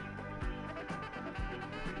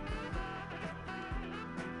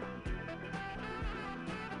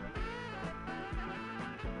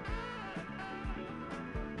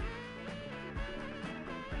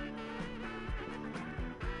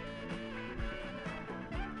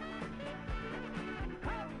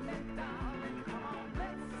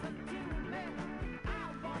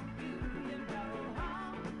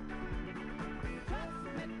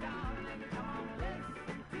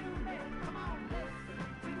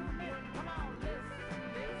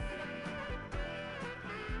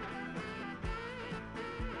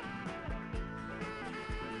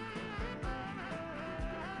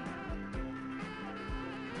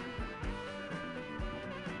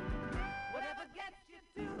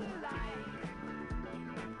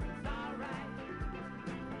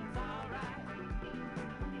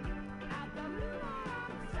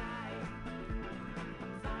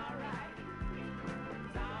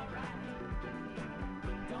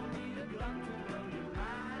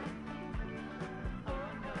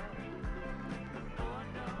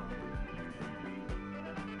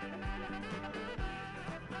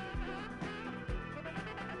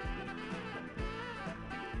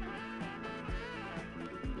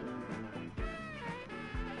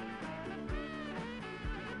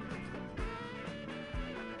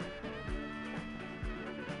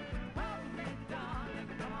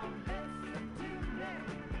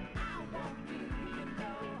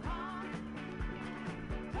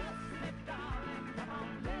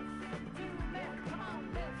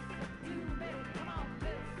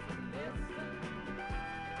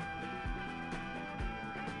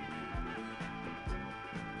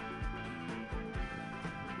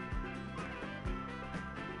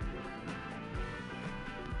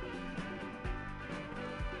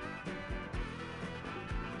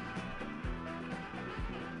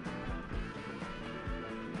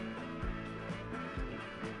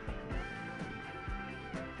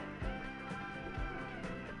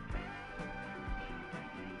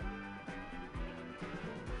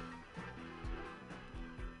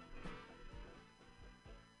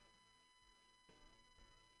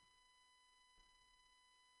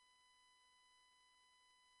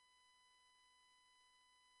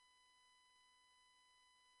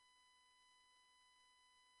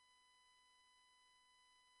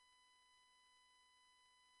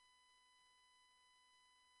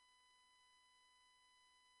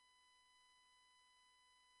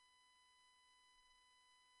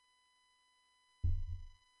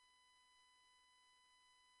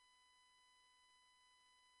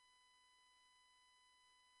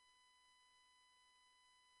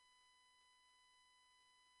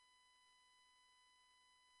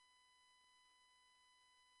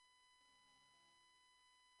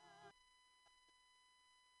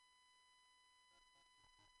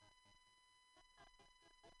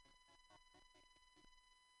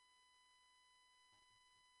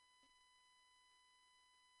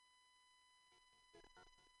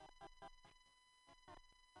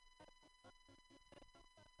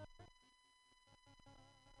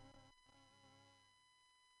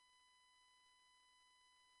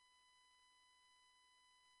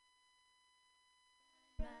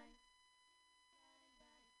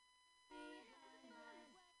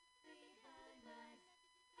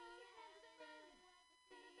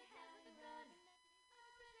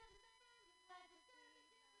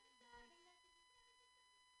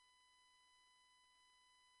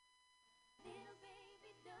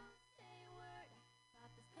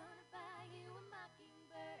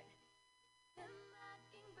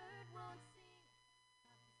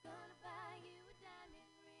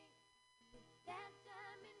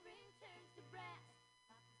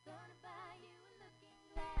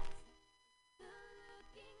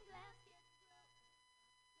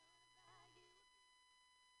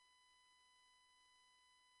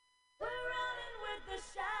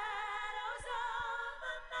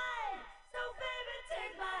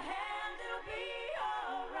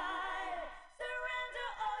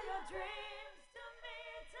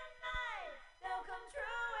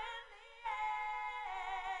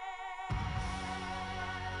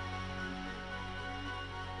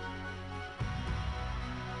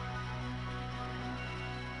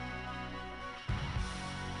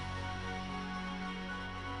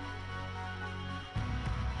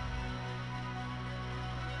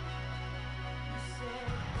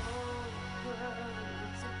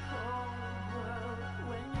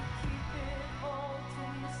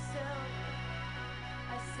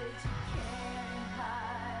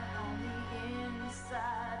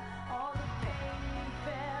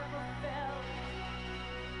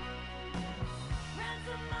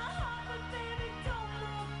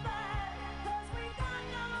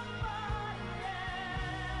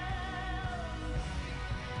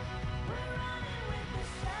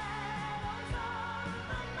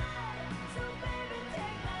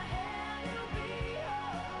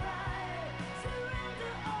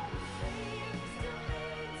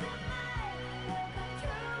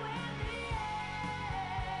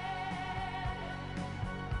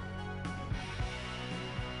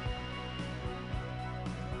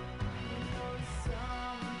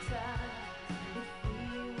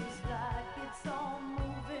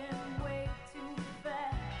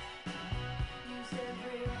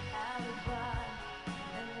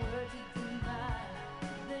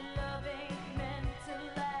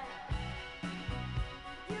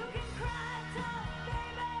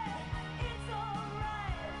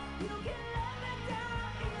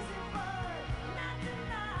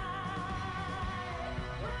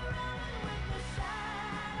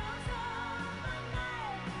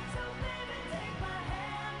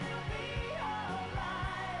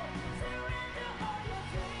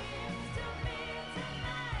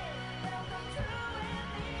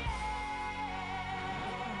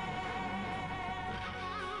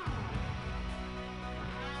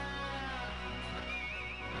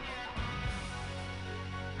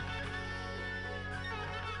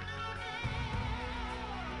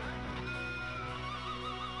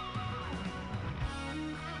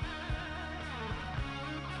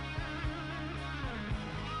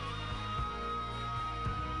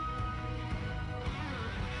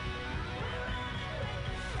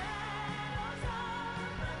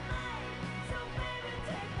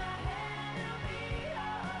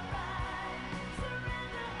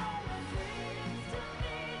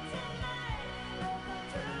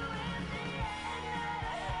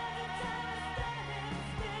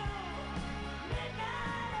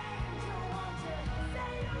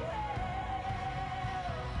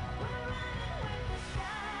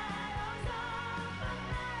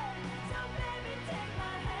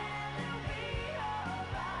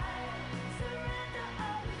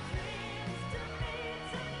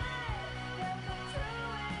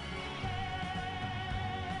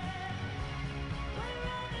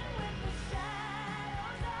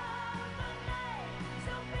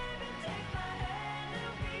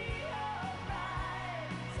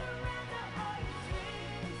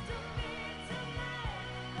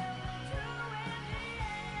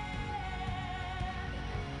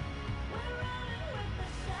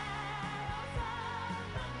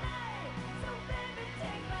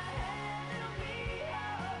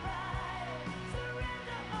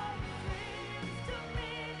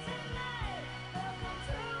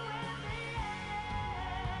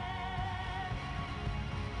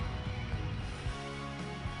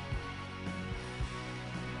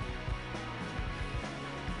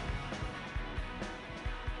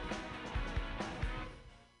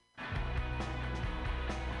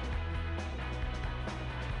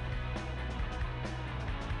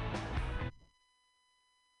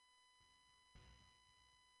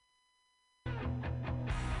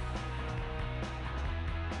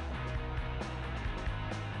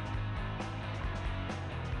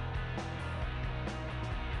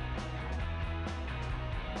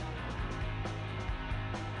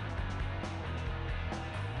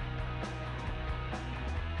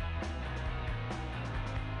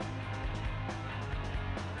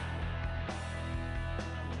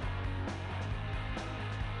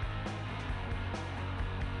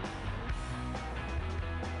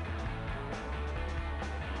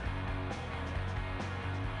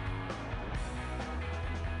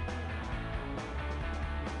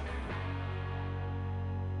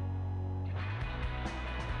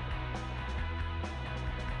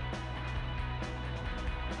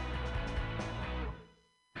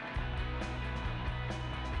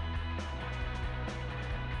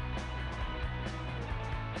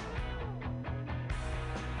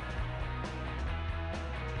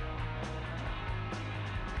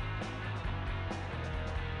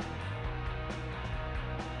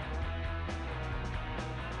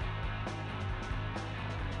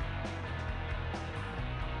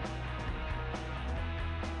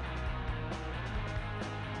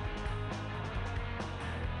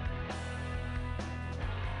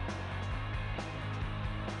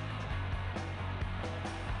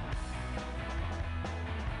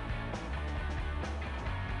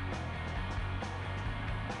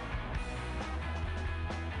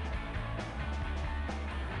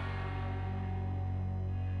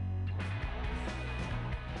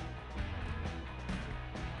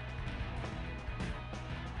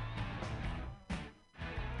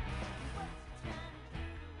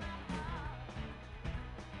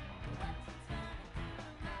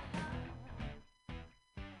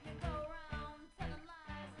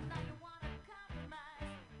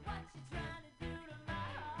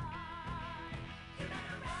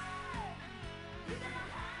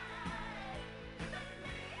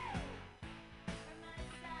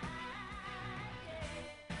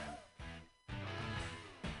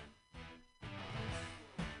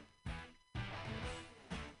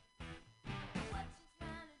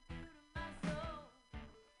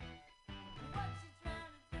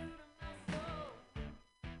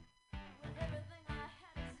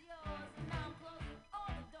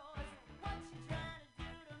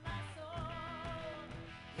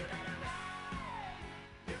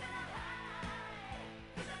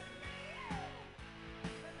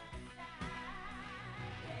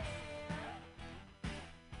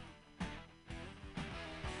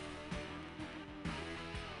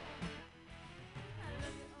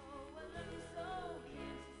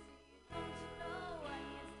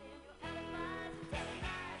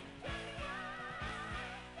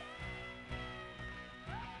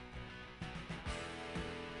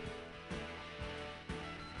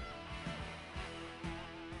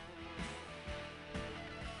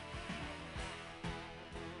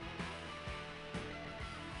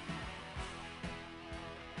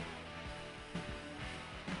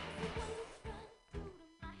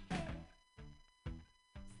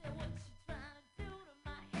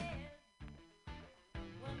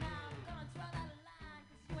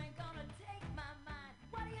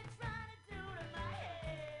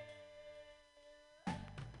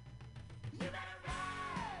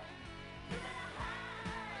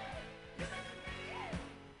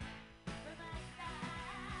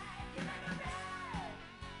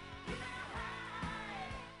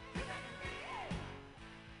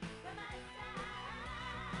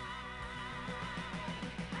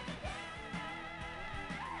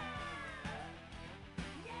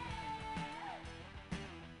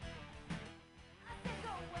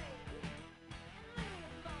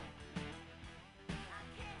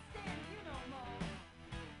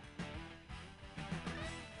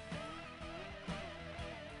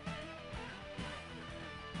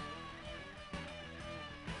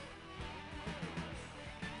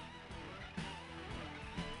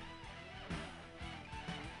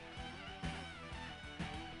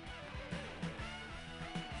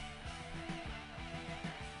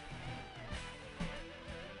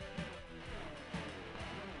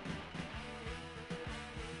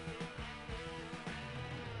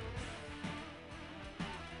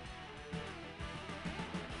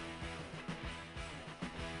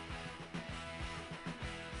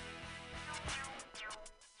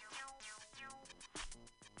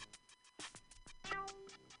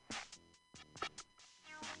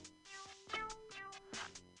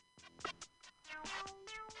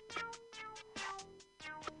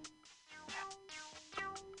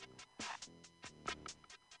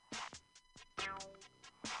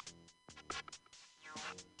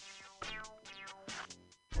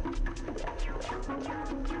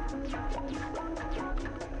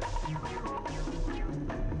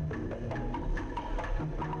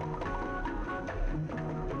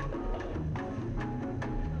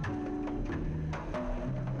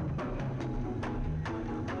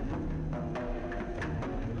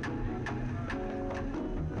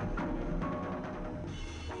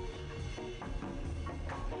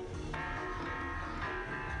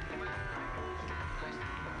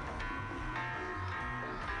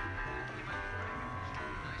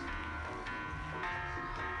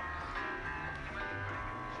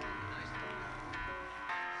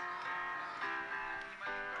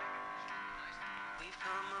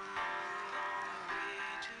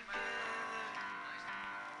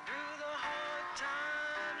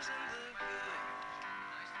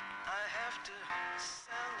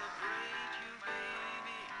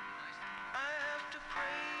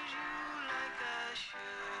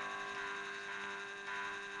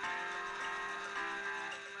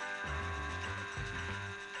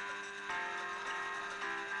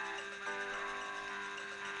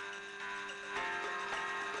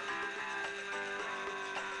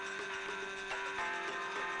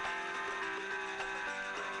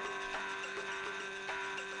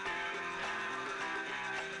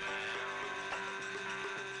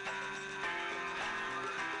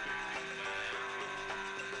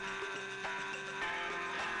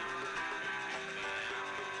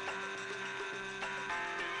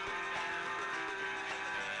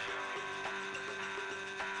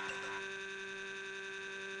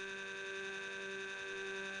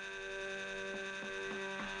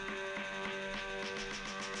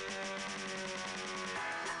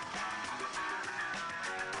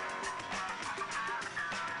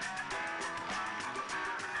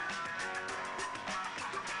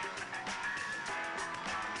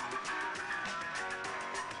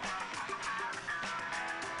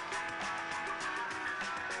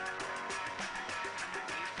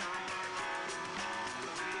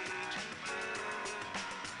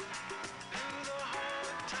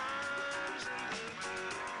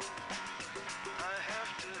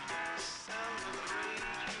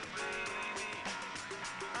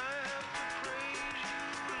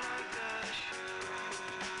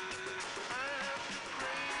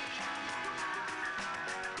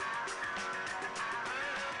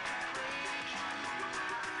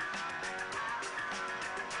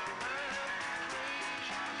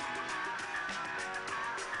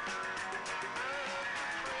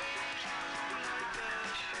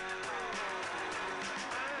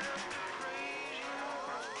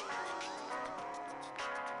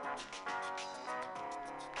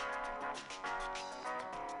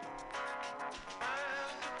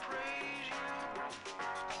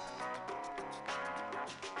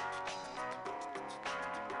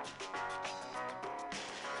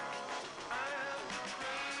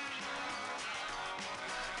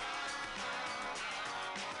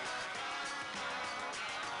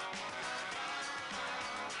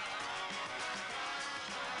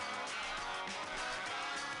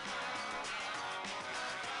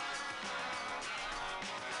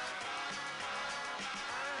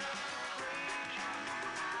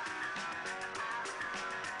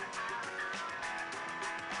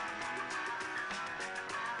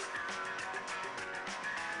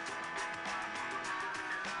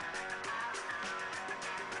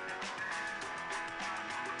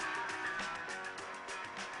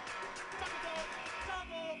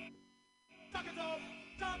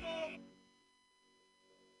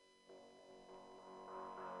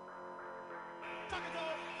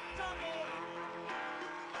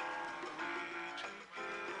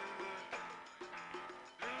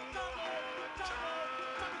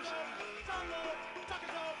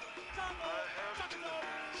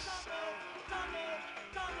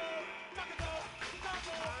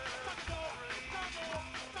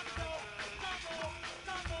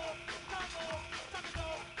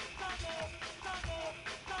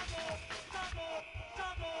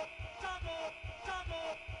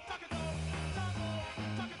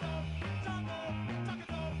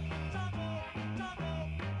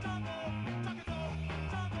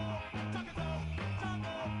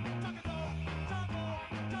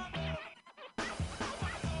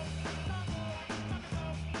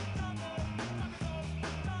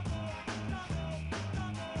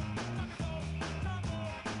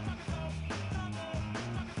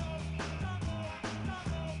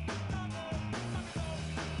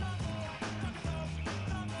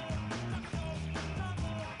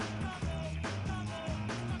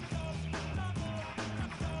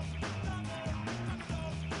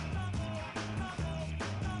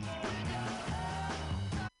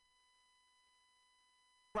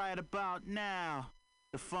 right about now.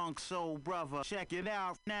 The Funk Soul Brother, check it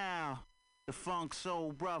out now. The Funk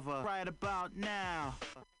Soul Brother, right about now.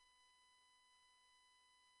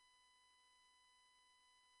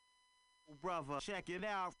 Brother, check it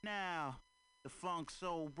out now. The Funk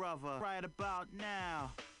Soul Brother, right about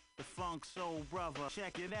now. The Funk Soul Brother,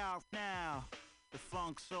 check it out now. The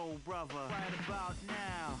Funk Soul Brother, right about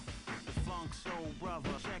now. The Funk Soul Brother,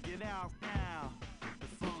 check it out now. The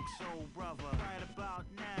Funk Soul Brother, right about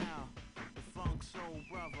now. The Funk Soul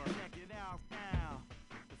Brother, check it out now.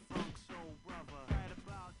 The Funk Soul Brother, right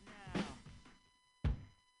about now.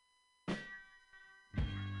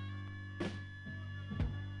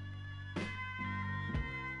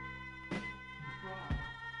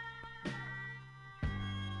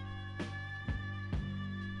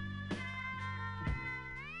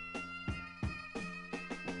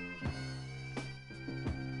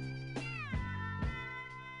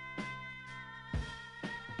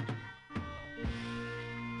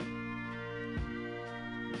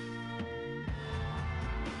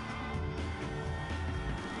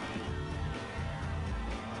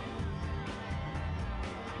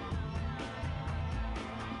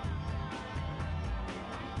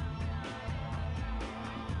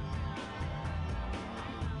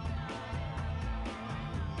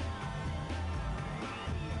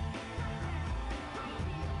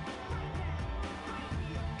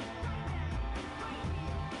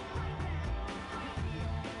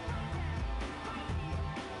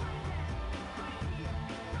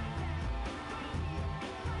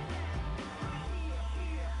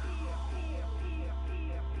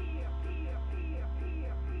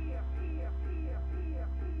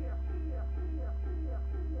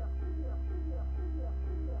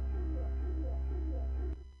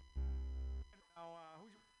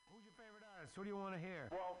 What do you want to hear?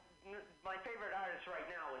 Well, my favorite artist right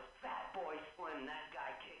now is Fat Boy Slim. That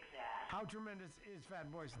guy kicks ass. How tremendous is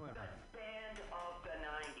Fat Boy Slim? The band of the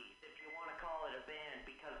 90s, if you want to call it a band,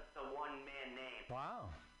 because it's a one-man name.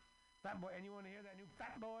 Wow. Fat Boy, and you want to hear that new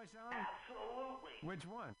Fat Boy song? Absolutely. Which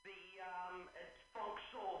one? It's Funk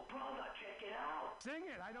Soul Brother. Check it out. Sing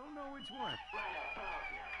it. I don't know which one. Right about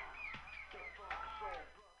now. The Funk Soul Brother.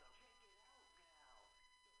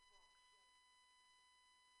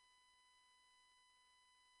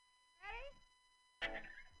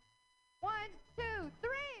 One, two,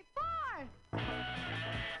 three, four.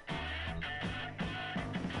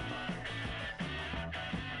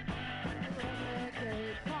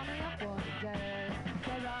 Call me up one day.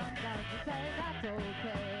 So I'm going to say that's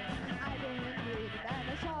okay. I didn't read it and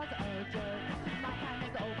the shaw's a jerk. My time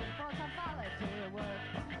is open for some volunteer work.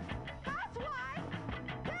 Housewife!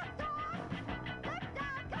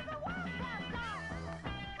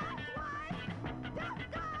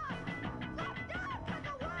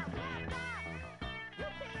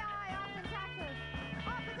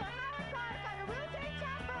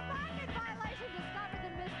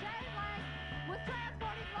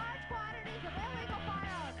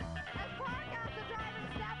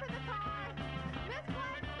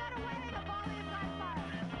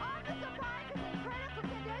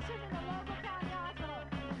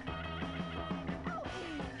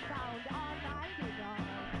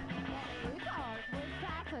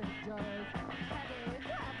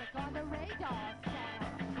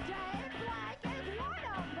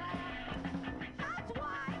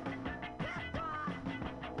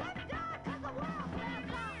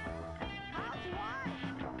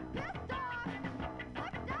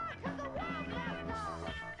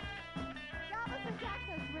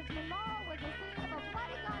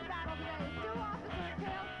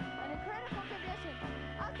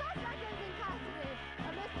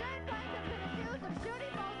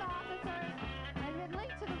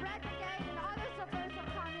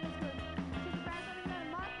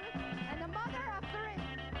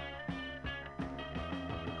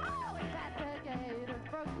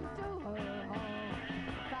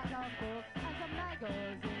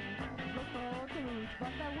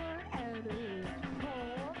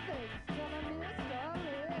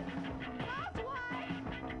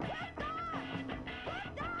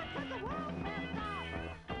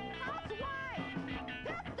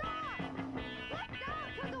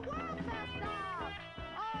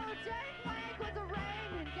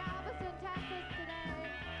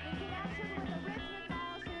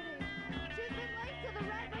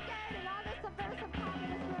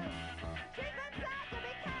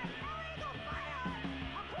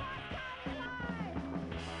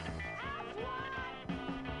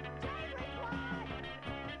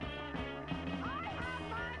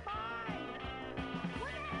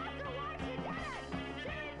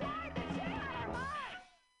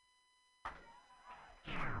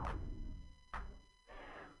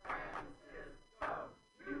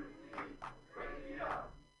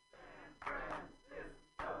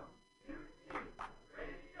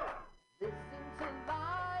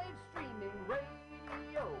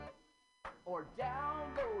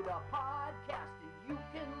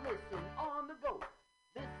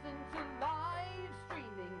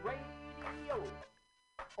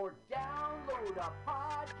 or download a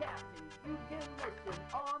podcast and you can listen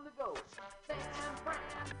on the go. San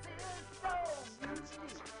Francisco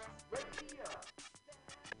Mutiny Radio.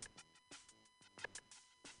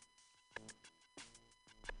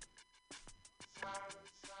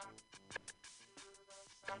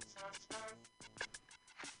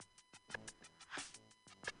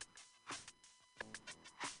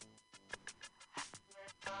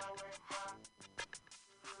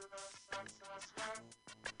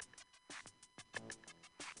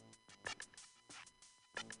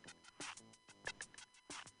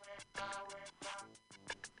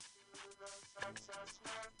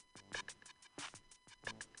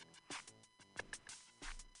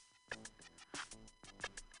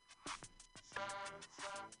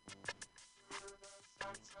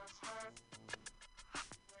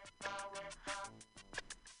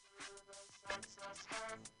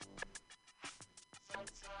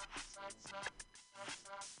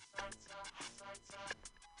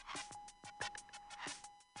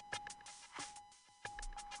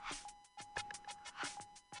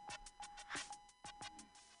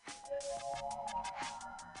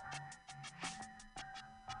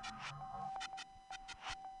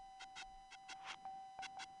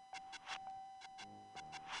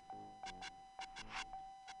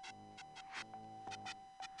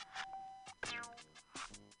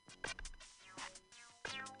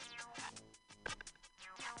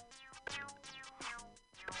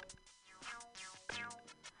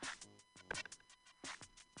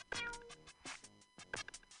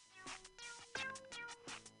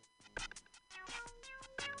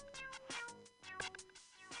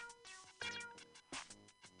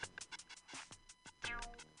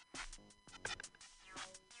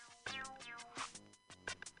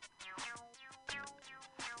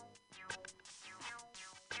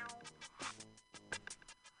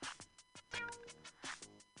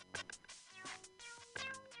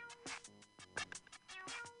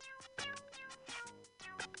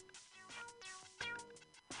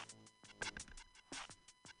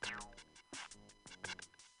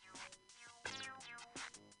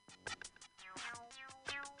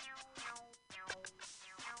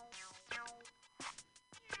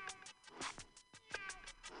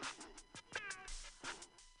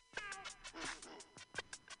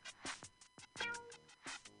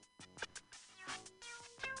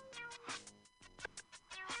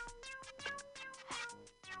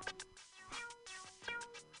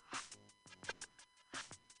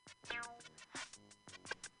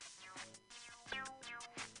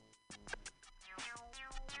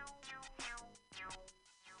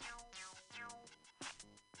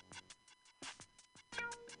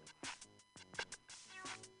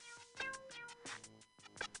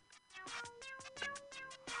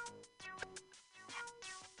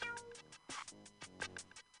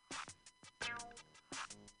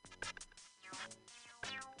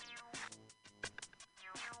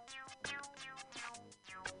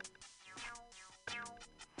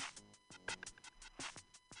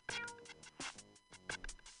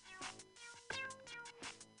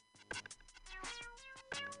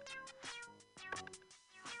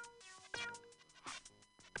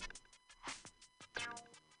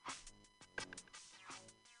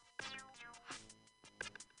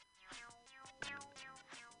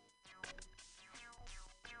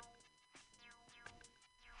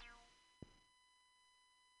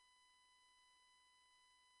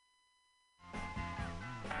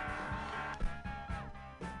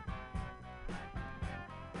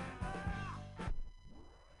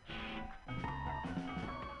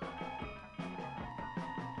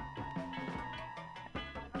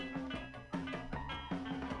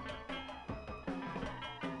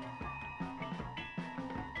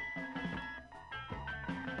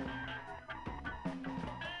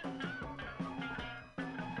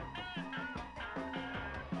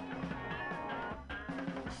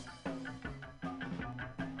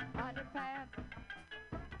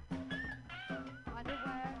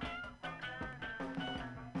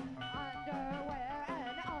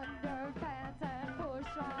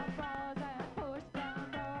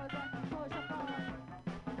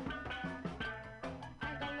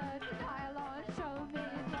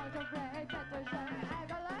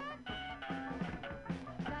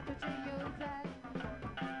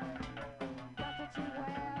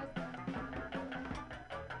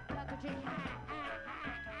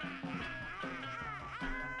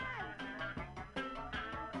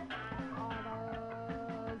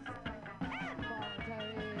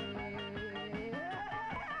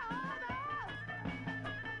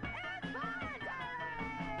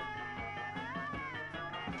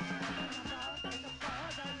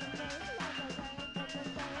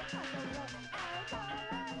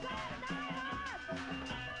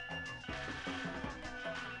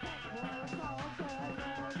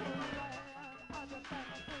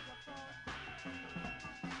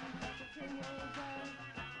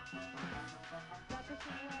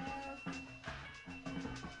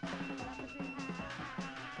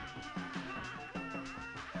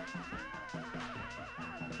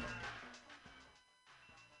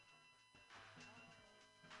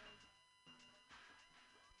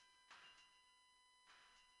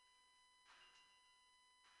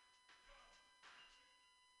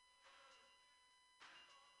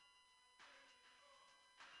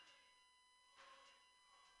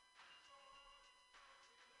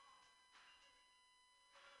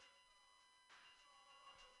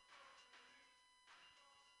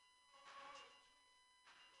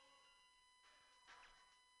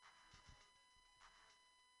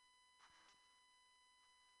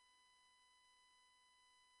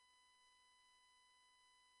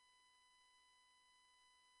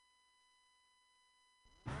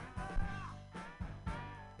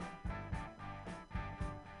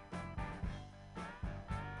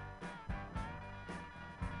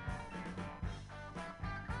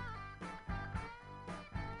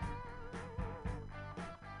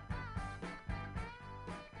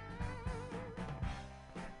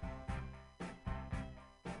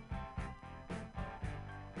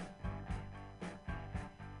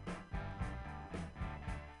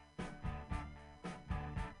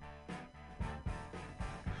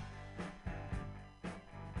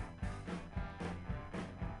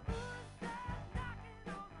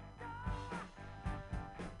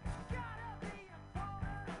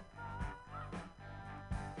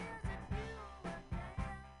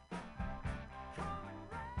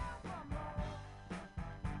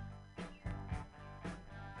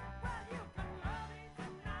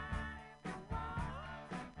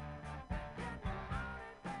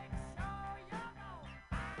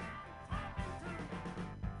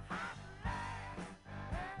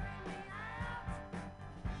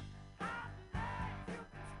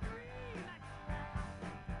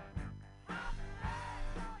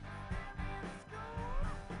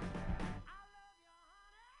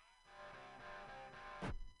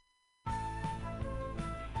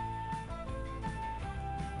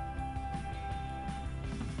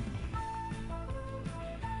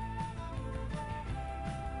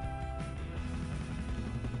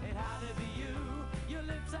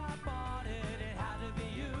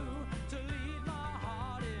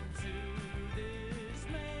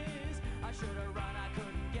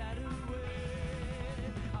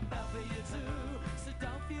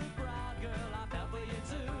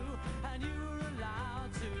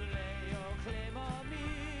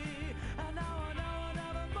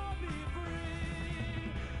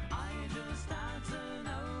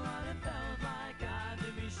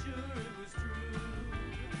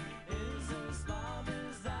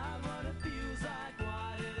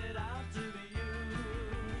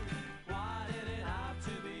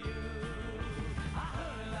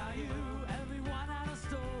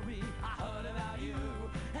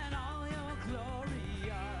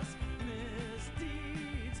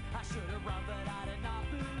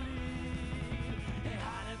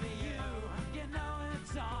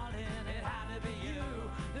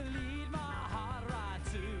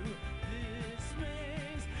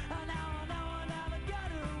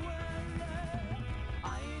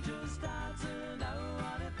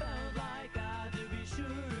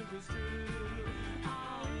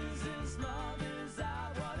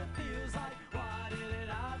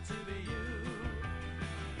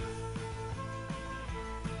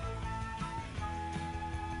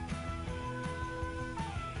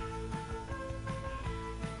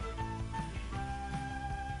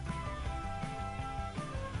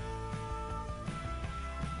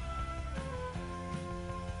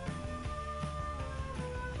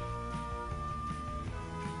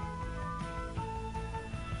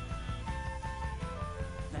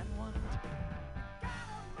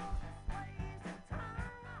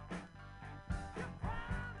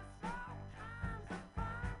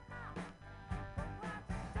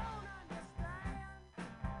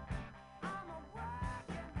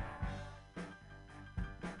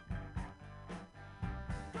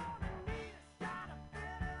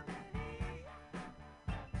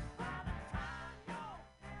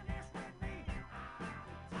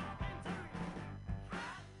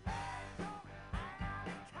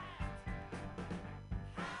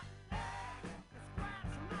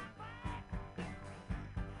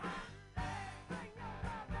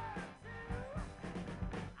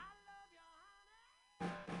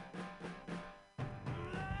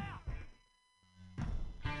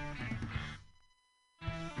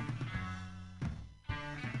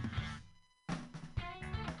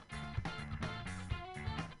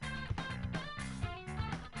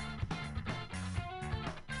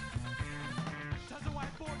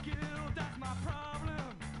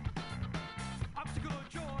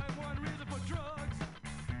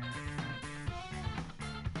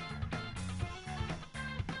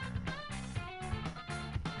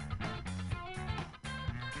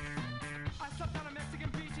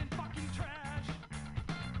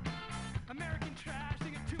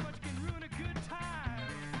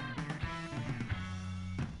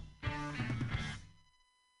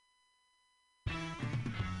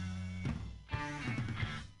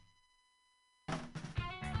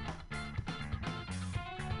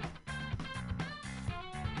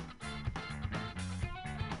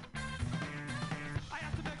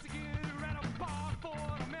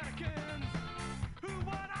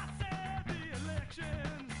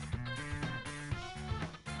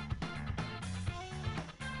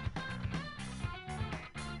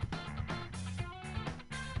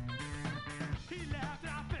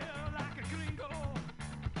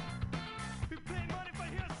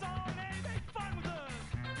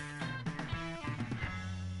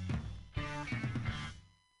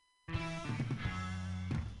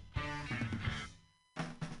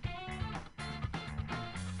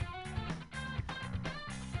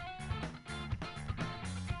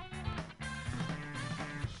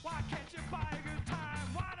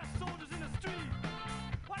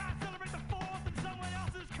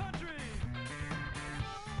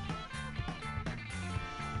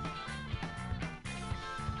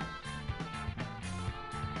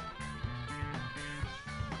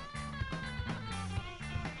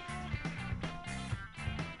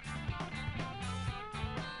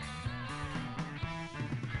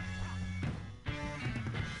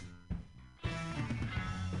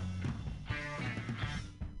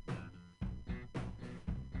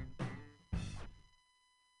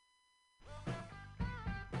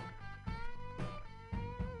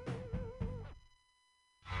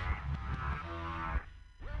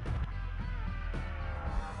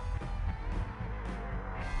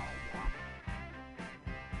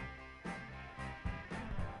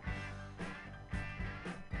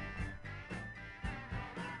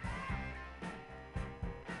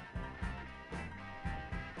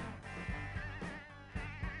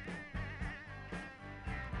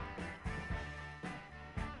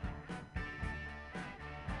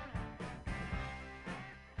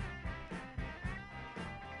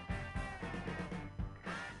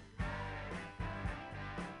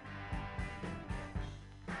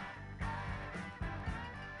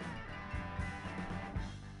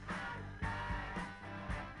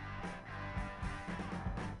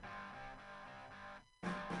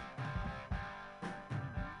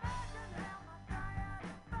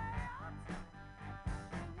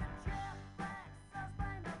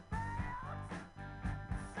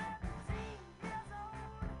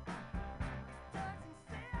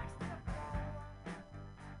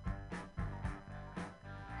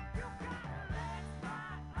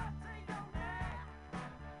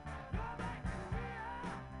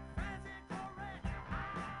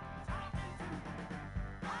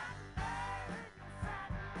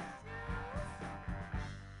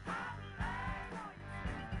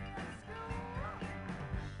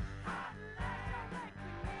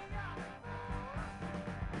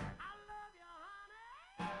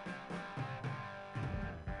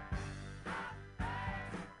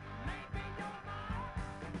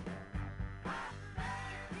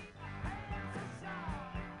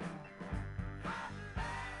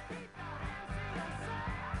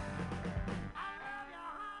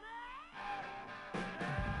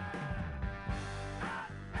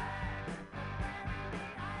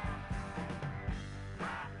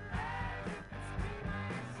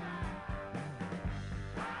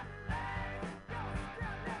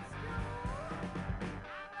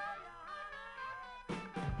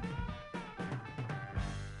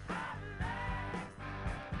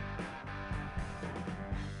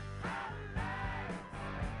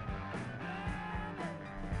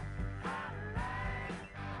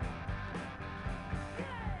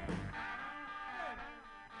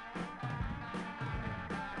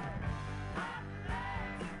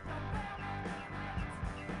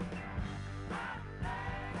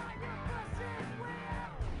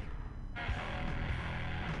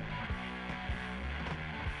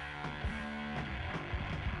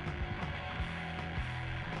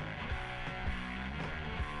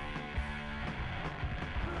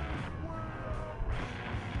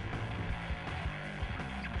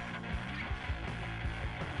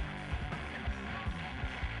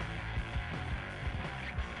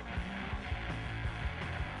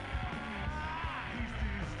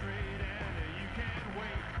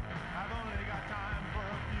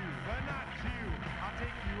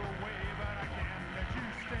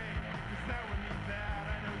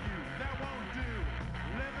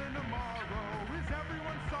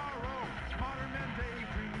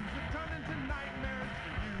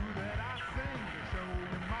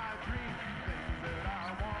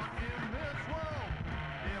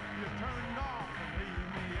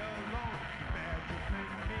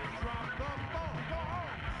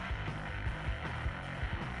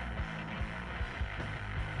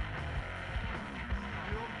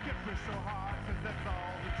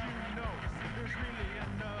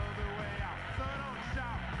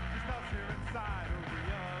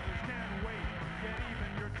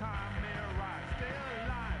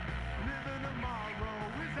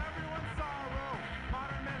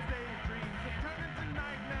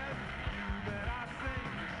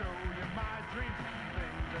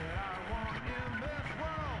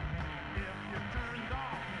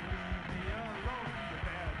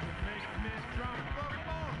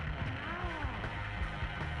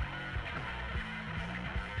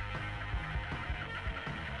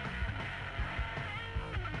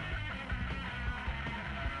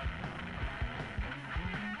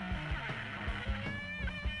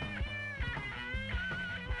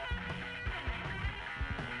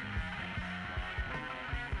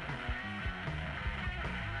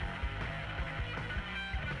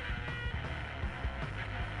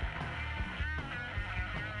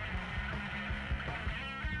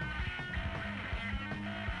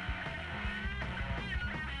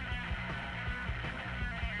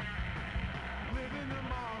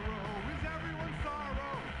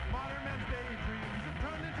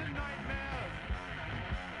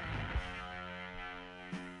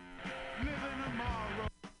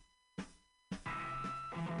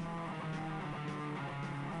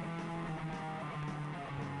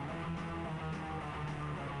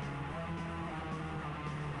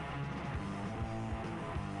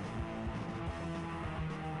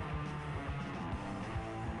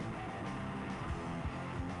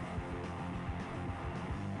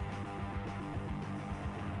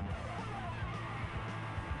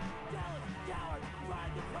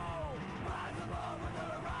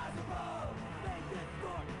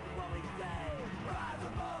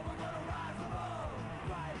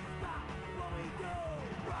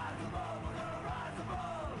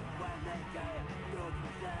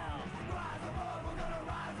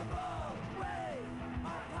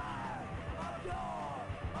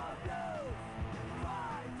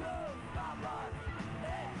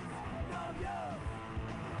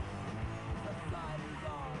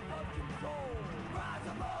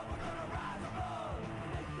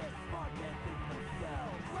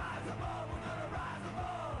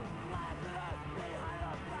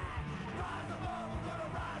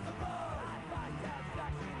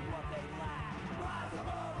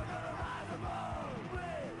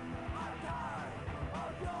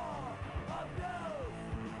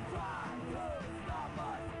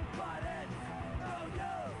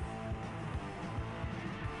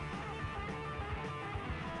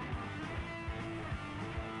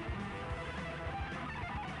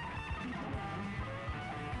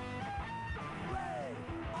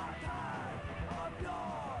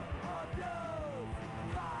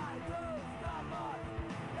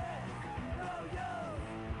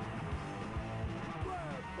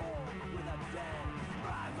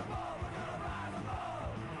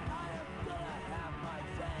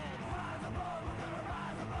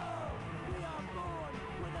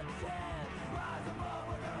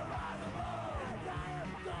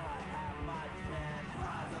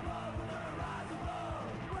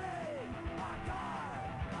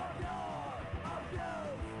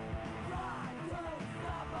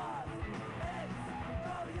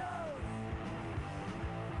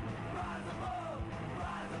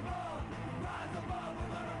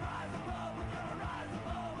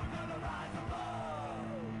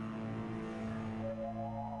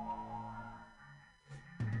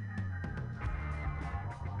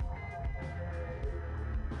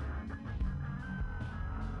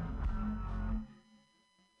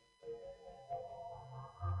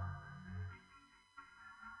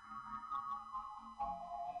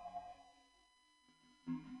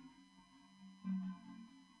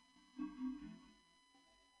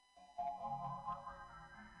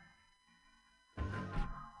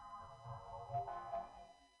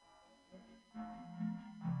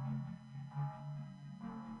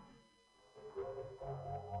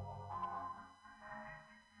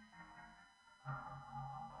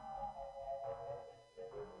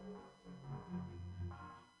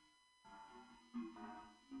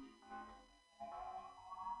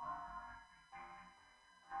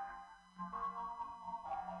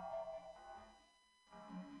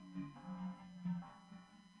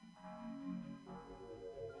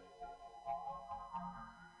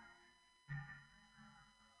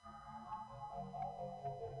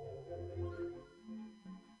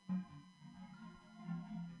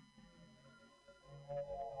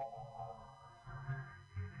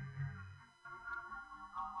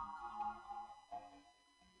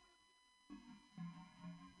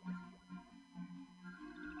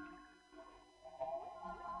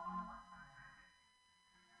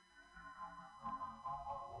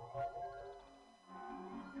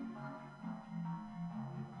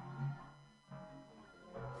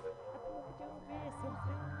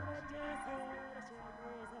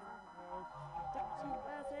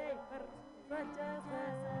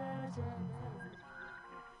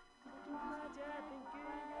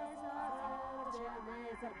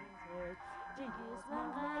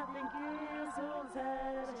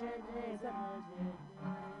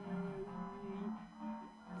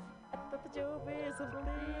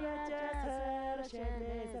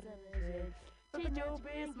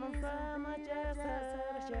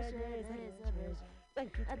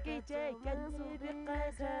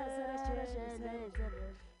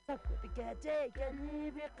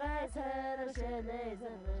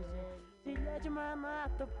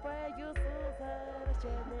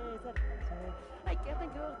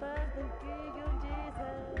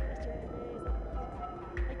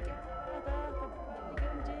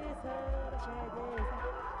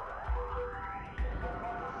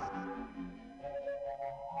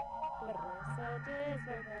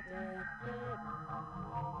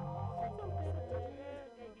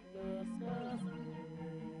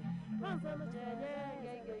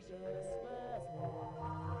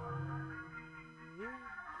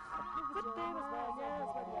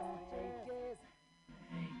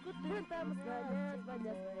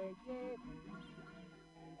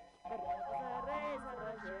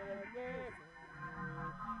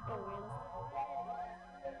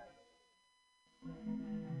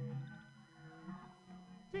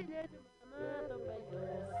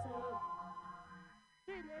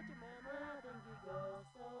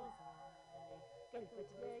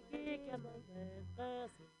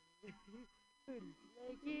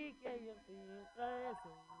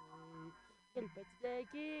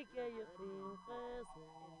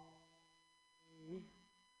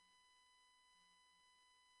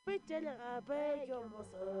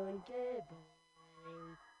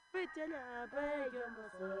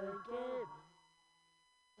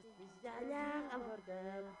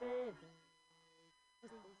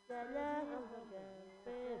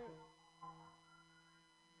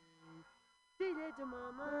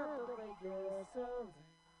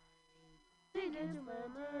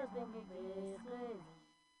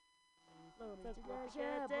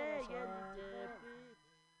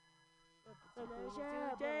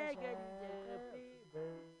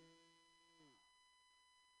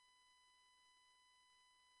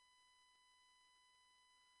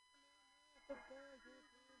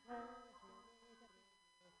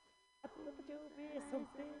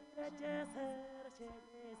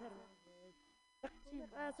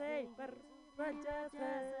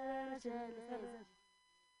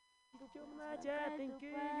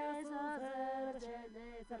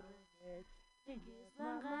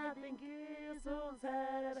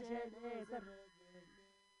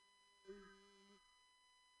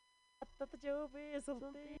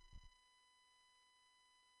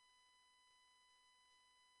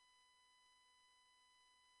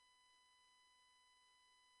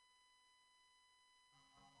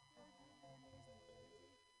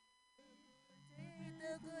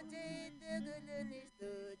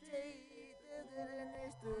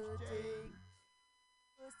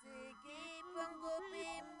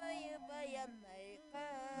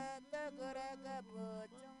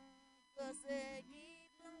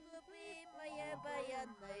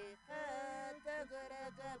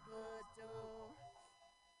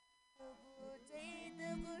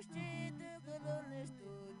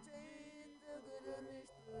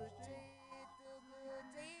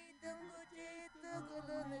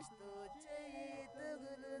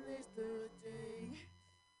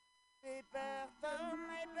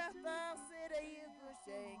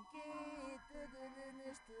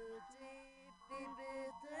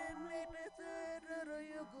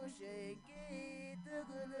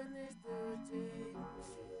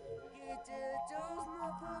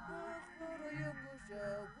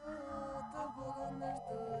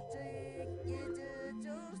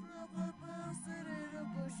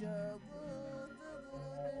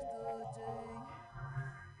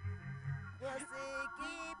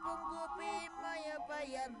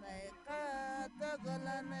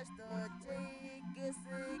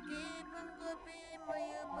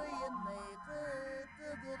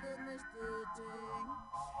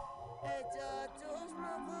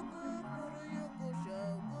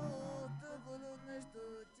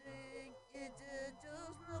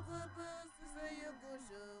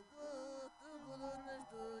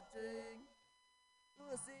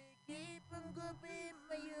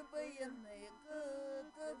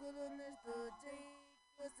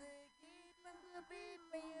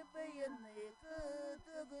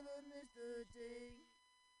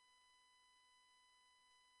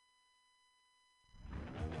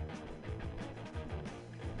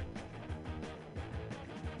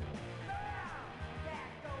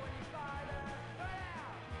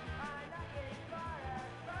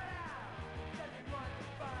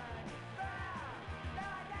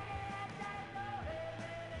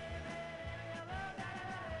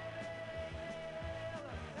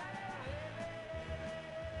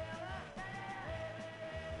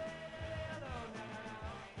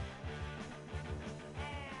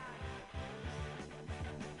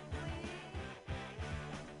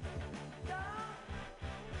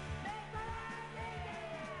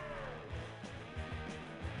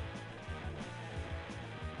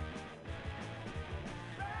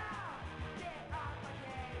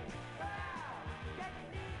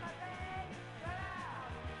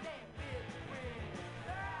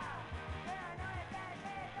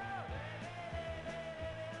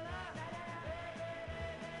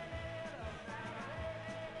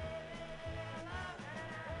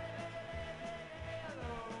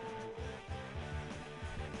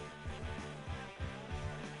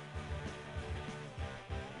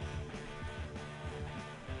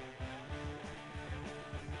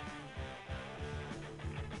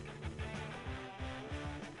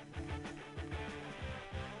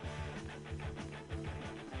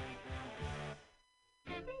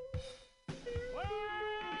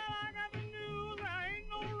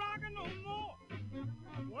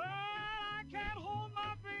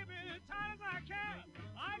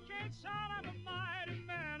 sunshine, I'm a mighty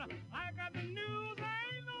man. I got the news, I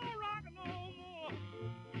ain't no rockin' no more.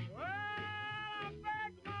 Well, I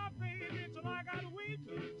begged my baby till I got weak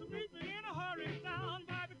to meet me in a hurry down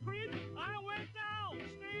by the creek. I went down,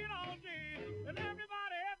 stayed all day, and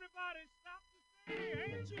everybody stopped to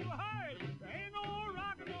say, ain't you heard? There ain't no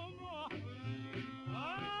rockin' no more.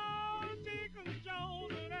 Oh, Deacon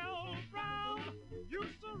Jones and Ellis Brown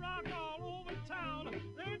used to rock all over town.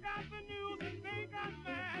 They got the news and they got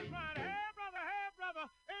mad, crying, hey brother,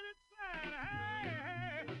 ain't it sad?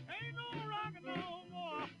 Hey, ain't no rockin' no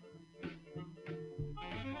more.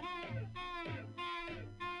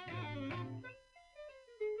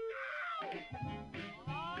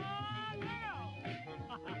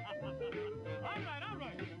 All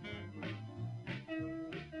right.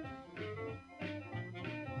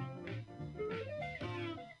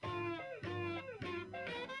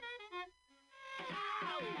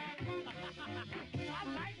 I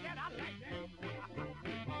like that.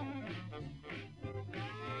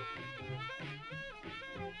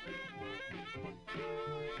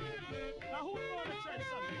 Now who's going to church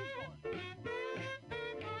Sunday? Who's going?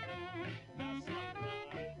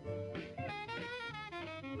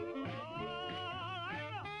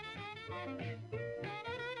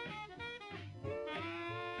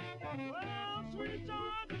 Well, sweet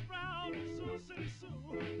Georgia Brown and Susie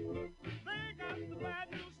Sue, they got the bad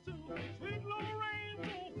news too. Sweet Lorraine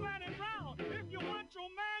told Fanny Brown, if you want your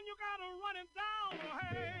man, you gotta run him down.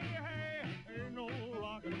 Hey, ain't no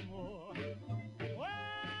rockin' no more. Well,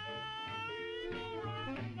 ain't no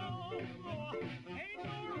rockin' no more. Ain't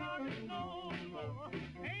no rockin' no more.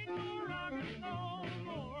 Ain't no rockin' no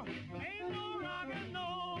more. Ain't no rockin' no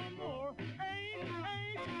more. Ain't no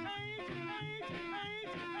rockin' no more.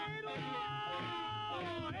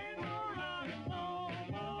 Ain't no rockin' no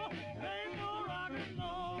more. Ain't no rockin'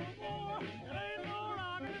 no more. Ain't no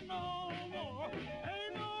rockin' no more.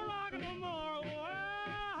 Ain't no rockin' no more. Well,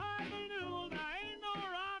 I believe there ain't no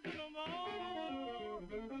rockin' no more.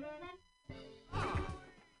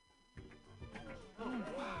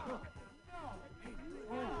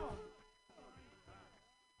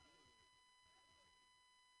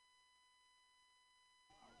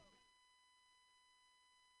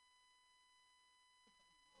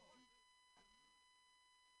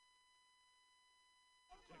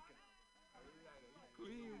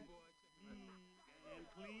 Clean, boy. And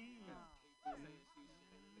clean.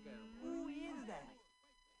 Who is that?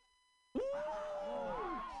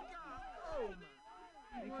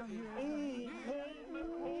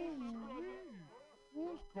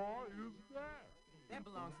 Whose car is that? That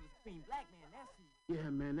belongs to the Supreme Black Man. That's who. Yeah,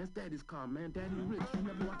 man, that's Daddy's car, man. Daddy rich. You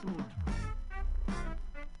never watch him on.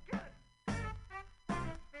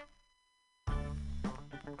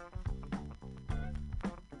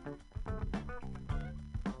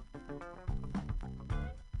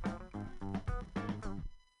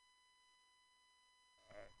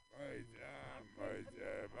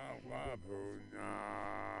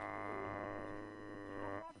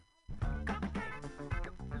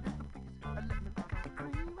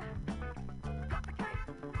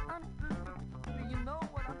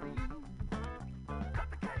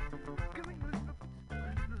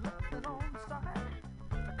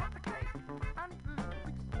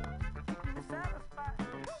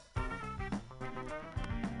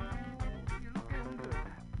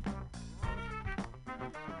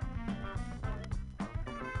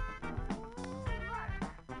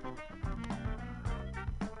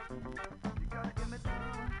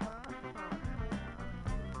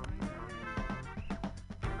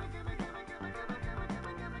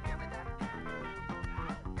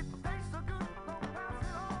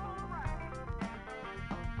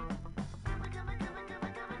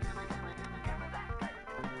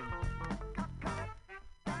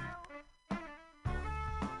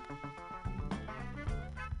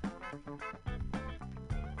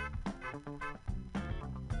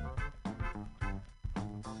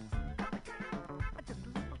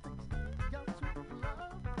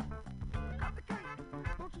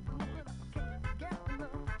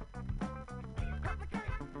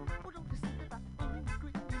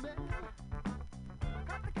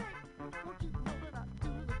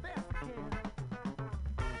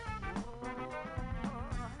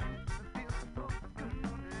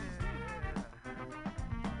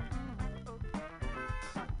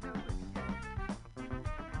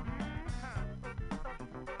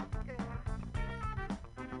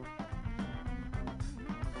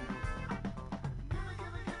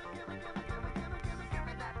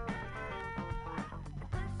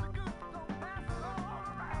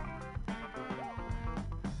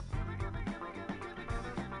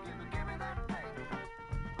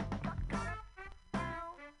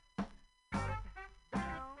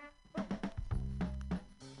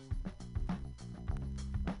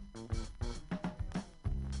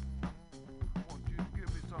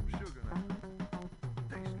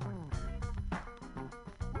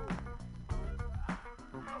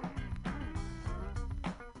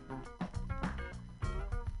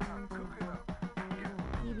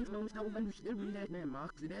 that man,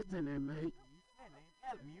 Moxie, that's in there, mate.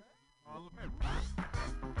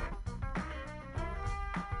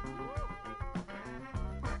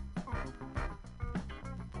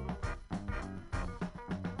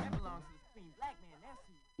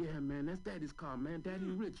 Yeah, man, that's Daddy's car, man. Daddy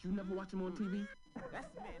Rich. You never watch him on TV? That's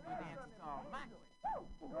the man who dances all my way.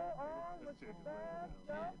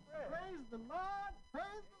 Praise the Lord,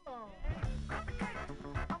 praise the Lord.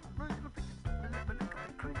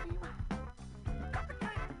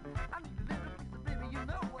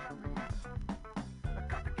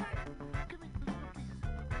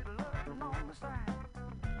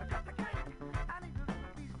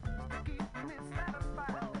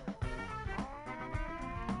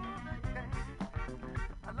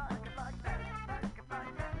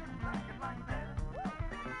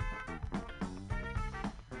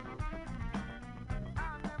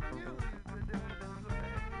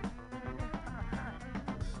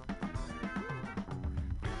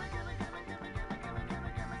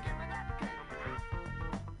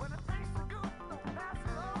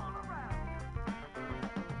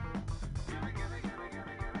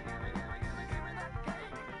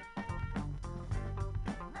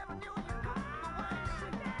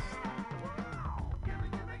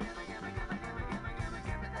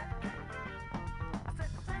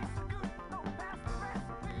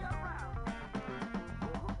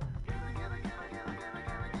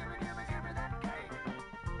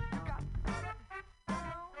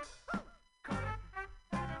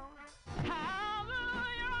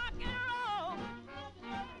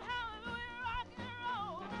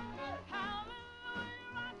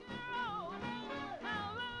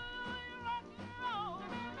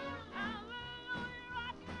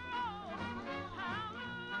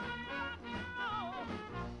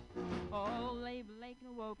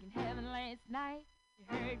 Woke in heaven last night. You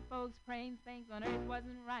heard folks praying things on earth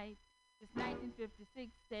wasn't right. This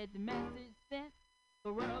 1956 said the message sent.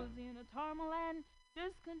 The world's in a turmoil and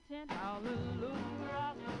discontent. Hallelujah,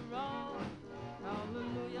 rock and roll.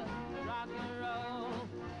 Hallelujah, rock and roll.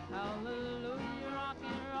 Hallelujah, rock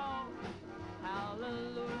and roll.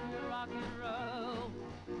 Hallelujah, rock and roll.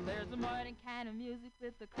 There's a modern kind of music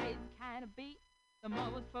with a crazy kind of beat. The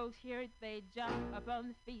moment folks hear it, they jump up on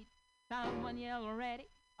their feet. Someone yell already,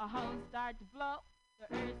 a horn start to blow.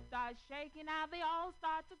 The earth starts shaking, now they all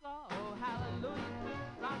start to go. Oh, hallelujah,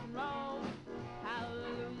 rock and roll.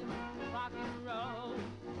 Hallelujah, rock and roll.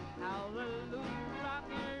 Hallelujah, rock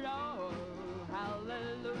and roll.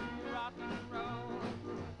 Hallelujah, rock and roll.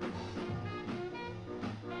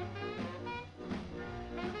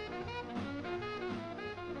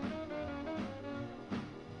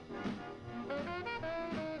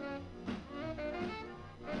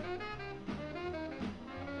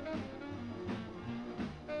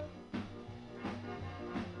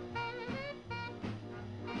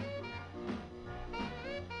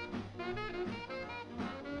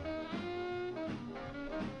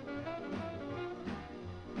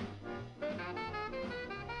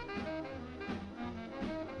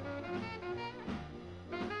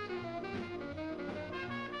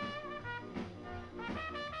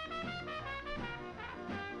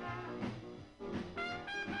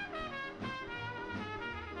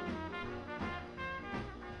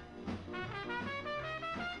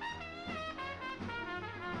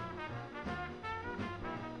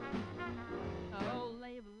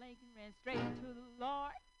 Straight to the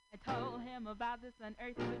Lord. I told him about this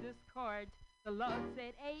unearthly discord. The Lord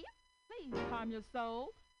said, hey, please calm your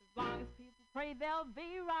soul. As long as people pray, there'll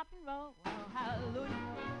be rock and roll. Oh, hallelujah,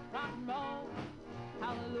 rock and roll.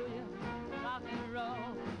 Hallelujah, rock and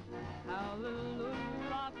roll. Hallelujah,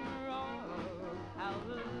 rock and roll.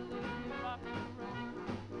 Hallelujah, rock and roll.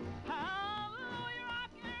 Hallelujah,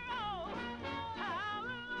 rock and roll.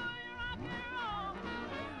 Hallelujah, rock and roll.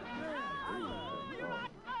 Hallelujah,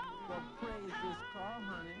 rock and roll. Praise this car,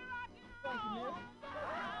 honey. Thank you, Miss.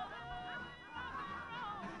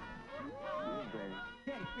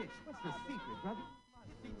 Daddy Fish, what's the secret, brother?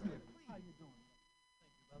 How you doing?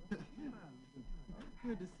 Thank you, brother.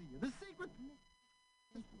 Good to see you. The secret?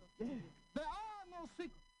 There are no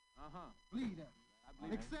secrets. Believe that.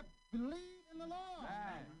 Except believe in the Lord.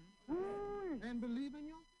 Right. And believe in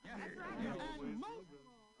yourself. That's right. And most of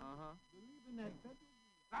all, believe in that federal.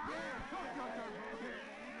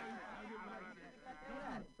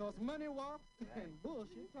 Because money walks and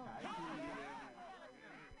bullshit talks.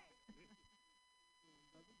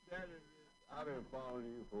 I've been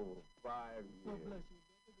following you for 5 years. God bless you.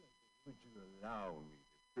 Would you allow me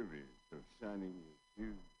the privilege of shining your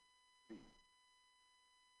shoes?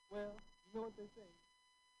 Well, you know what they say.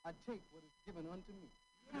 I take what is given unto me.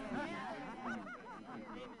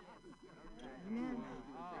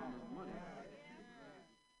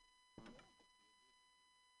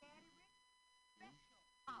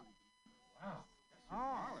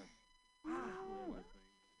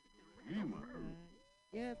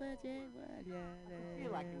 Yeah, but yeah, well, yeah,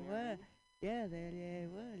 well, yeah, yeah,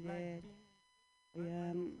 well, yeah.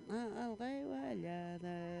 Okay, well, yeah,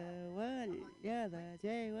 well, yeah,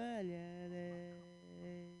 well, yeah,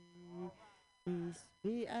 peace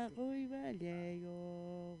be a good, well,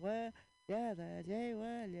 yeah, well, yeah,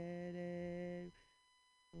 well, yeah,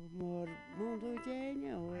 more mundo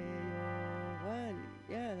lleno, well,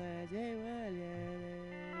 yeah, well, yeah,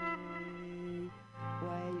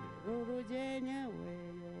 white road lleno,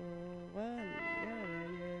 well, yeah, well,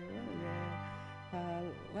 yeah.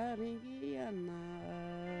 Palariana,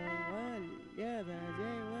 well, yeah,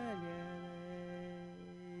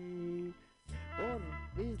 or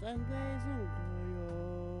Islandes un coyo,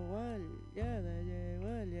 well, yeah,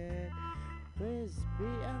 pues be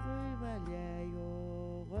a good yo,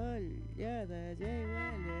 well, yeah,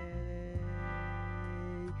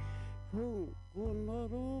 con no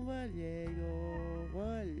rumba yo,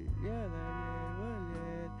 well, yeah,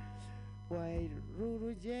 white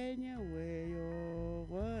Ruru Janya way yo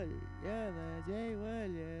well yeah the Jay well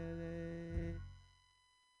yeah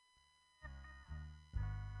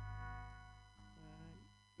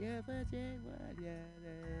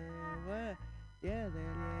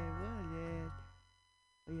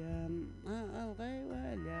okay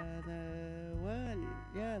well yeah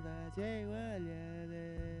the Jay well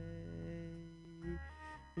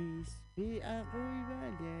peace be a good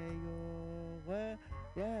well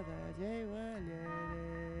yeah the Jay well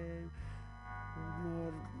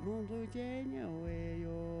more mundo lleno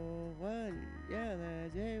well yeah the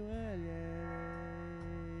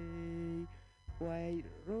white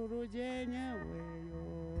road lleno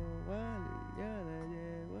well yeah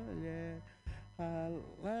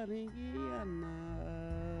Halarigiana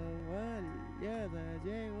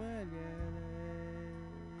well yeah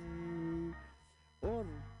or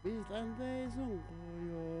Islandes un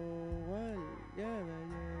coyo well yeah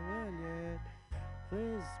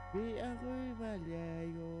pues be a good well yeah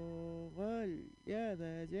well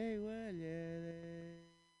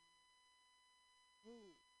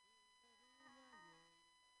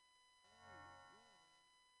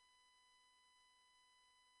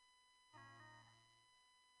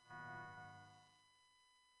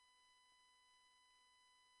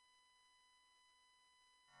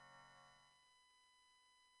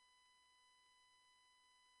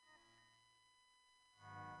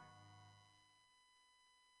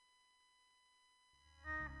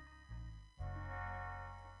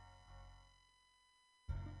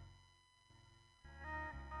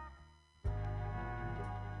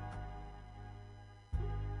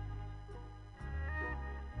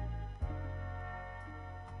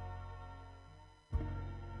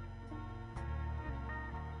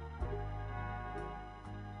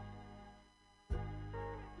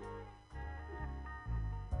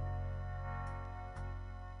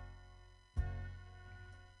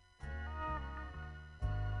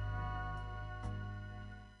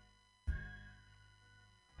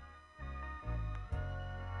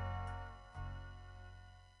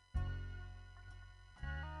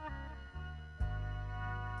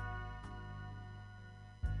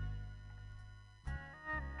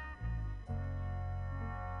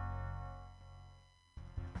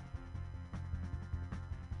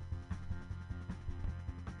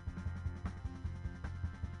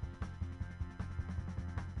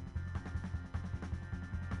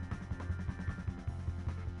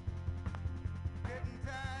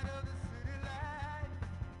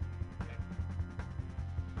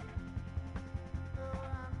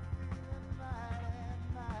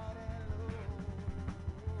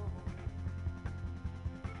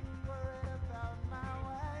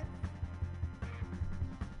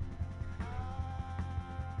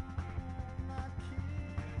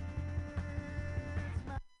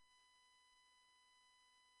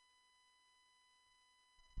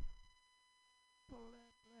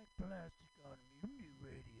Black plastic on Mutiny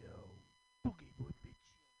Radio. Boogie would be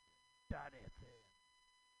FM.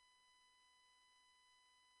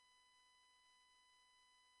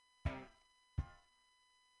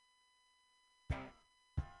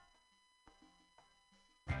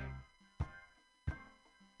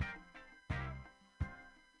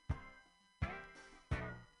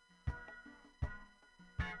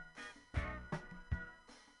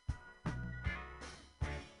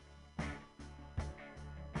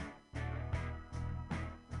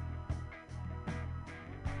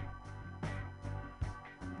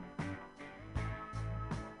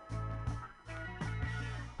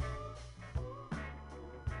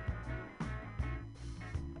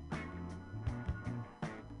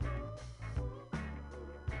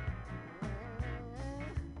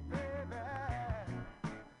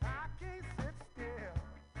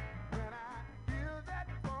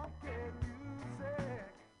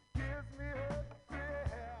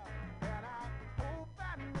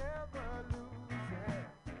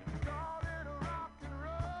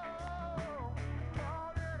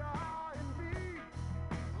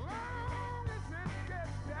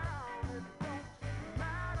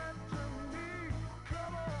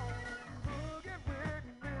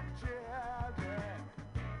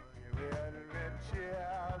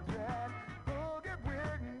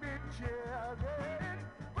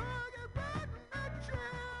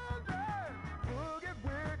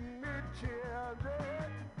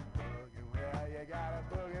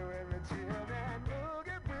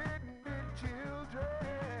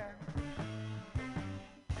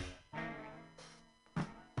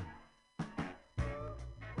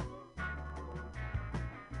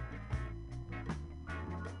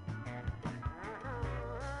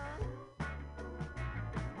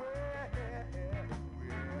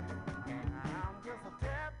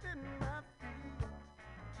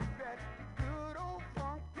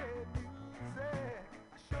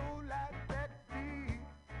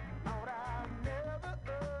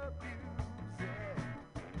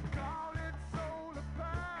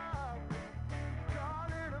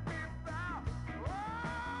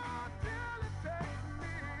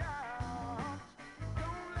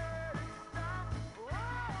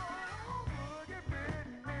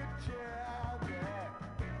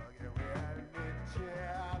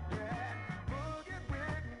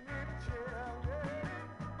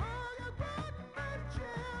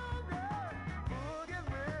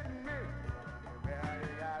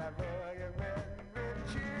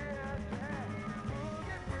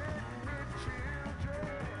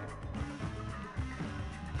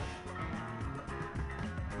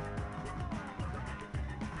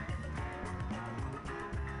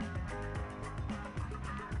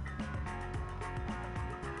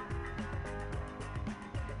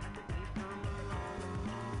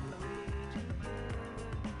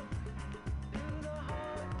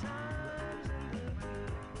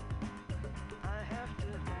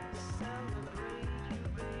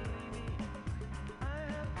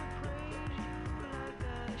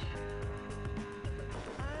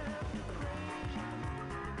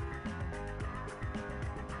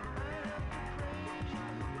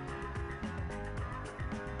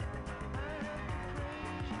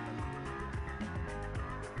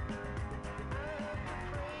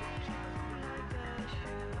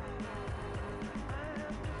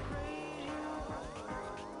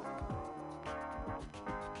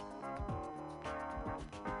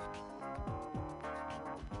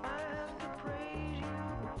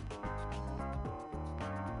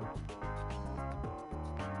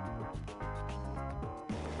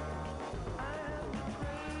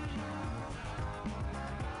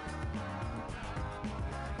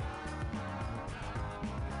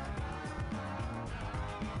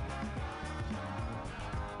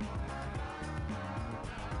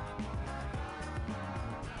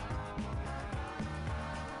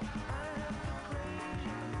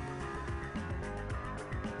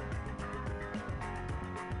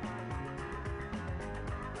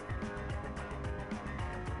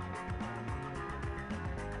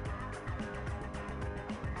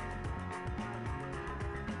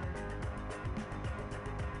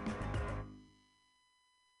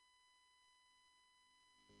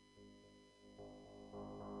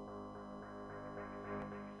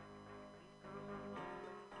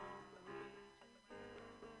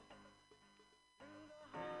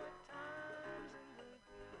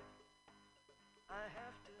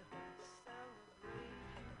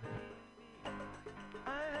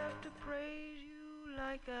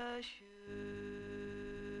 like I should.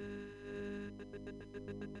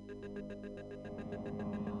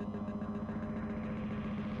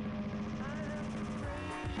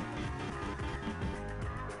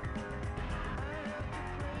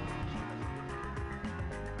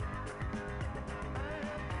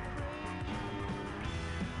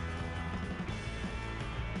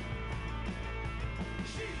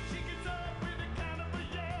 She gets up with a kind of a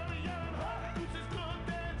yell, yelling, "Her goose is cooked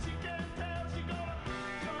and she can tell she gonna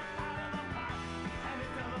jump out of the pot and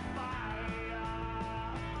into the fire."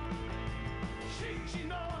 She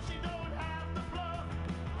knows she don't have to bluff.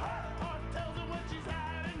 Her heart tells her when she's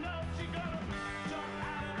had enough. She gonna jump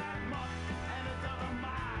out of that muck and into the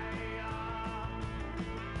mire.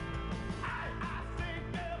 I think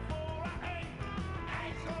therefore I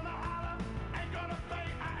ain't gonna holler, ain't gonna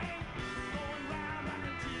think, I ain't going round like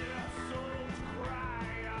a tear soul's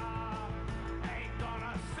crier. Ain't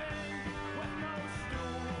gonna sing with no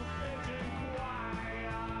stool pigeon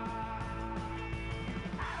choir.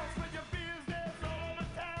 Else with your business all over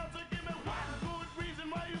town, so give me one good reason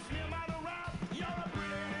why you smear mine around. You're a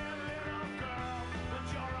pretty little girl, but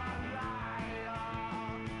you're a liar.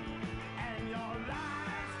 And your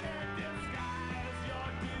lies can't disguise your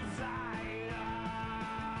desire.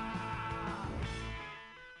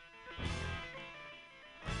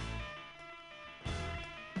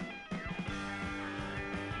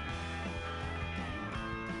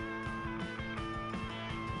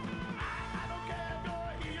 I don't care if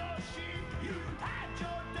you're he or she. You had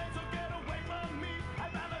your day, so get away from me.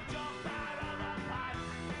 I'd rather jump out of the pot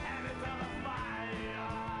and into the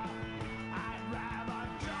fire. I'd rather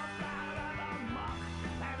jump out of the muck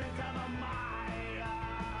and into the mire.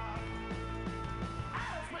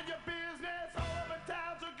 Else with your business all over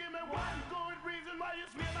town, so give me one good reason why you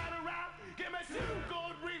smear that around. Give me two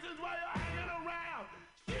good reasons why you're hanging around.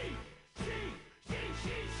 She.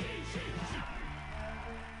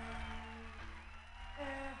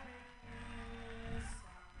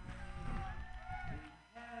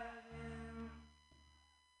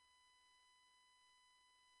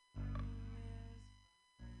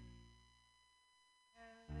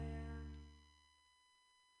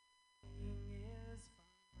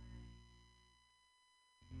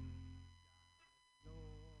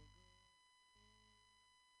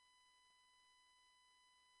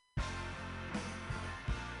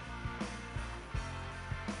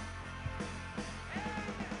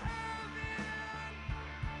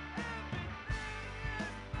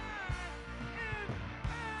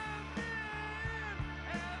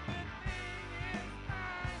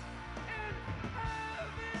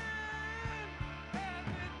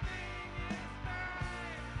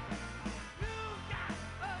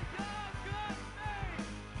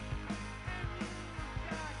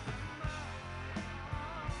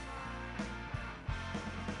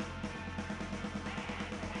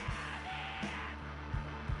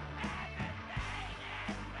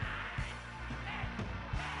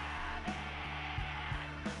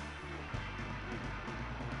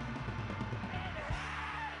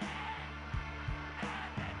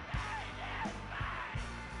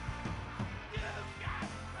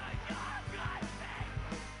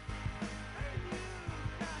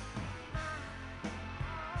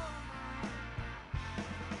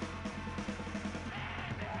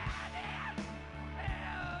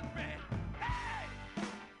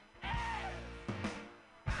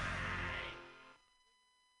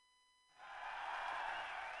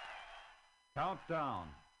 Countdown.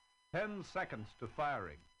 10 seconds to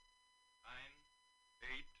firing. 9,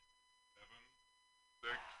 8, 7,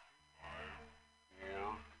 6, 5,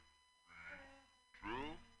 4, 3,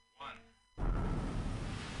 2, 1.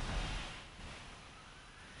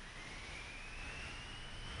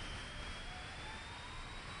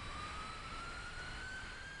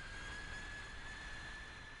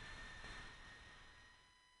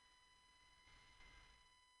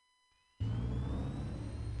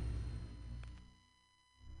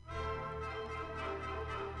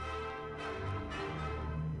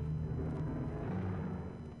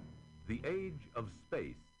 The age of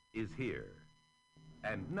space is here.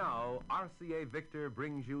 And now, RCA Victor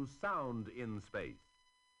brings you Sound in Space.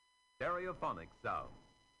 Stereophonic sound.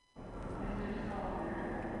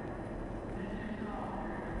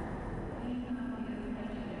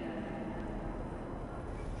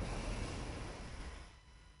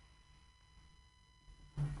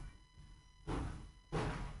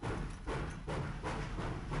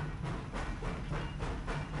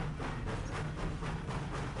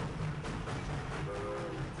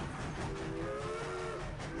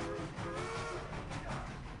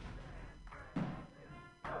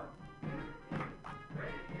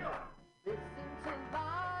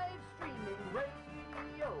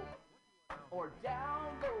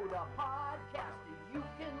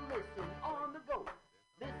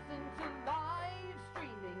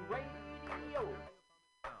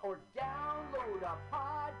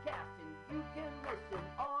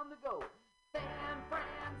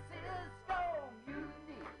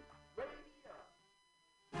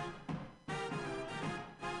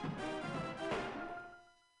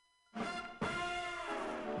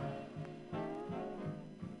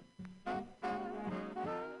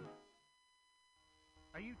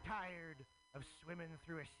 of swimming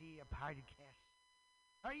through a sea of podcasts?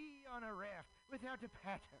 Are ye on a raft without a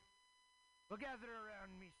paddle? Well, gather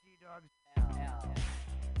around me, sea dogs.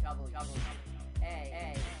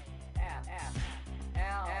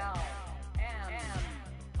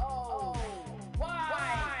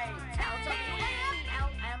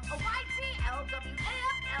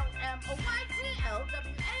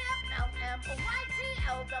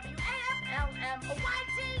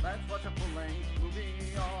 Let's watch a full-length movie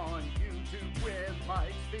on YouTube with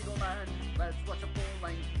Mike Spiegelman. Let's watch a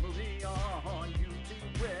full-length movie on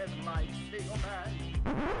YouTube with Mike Spiegelman.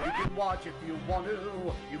 You can watch if you want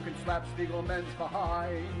to. You can slap Spiegelman's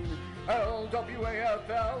behind.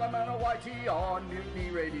 LWAFLMNOYT on Mutiny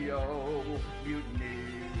Radio.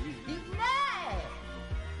 Mutiny. Mutiny!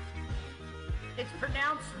 It's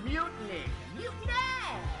pronounced mutiny. Mutiny!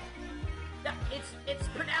 No, it's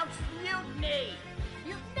pronounced mutiny.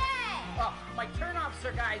 Mutiny! Oh, my turnoffs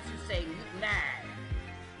are guys who say mutiny.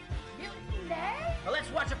 Mutiny? Well,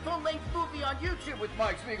 let's watch a full-length movie on YouTube with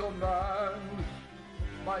Mike Spiegelman.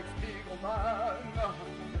 Mike Spiegelman.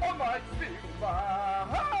 Oh, Mike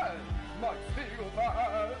Spiegelman. Mike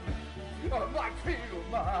Spiegelman. Oh, Mike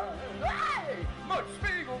Spiegelman. Hey! Mike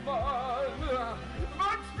Spiegelman.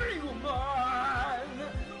 Mike Spiegelman.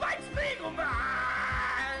 Mike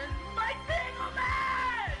Spiegelman. Mike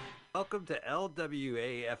Spiegelman. Welcome to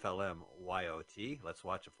LWAFLMYOT. Let's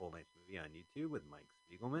watch a full-length movie on YouTube with Mike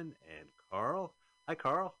Spiegelman and Carl. Hi,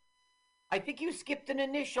 Carl. I think you skipped an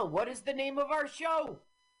initial. What is the name of our show?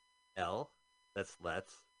 L. That's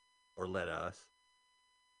let's or let us.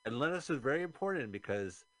 And let us is very important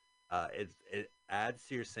because it adds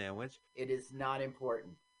to your sandwich. It is not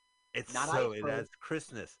important. It's not so it adds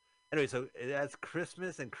Christmas. Anyway, so it adds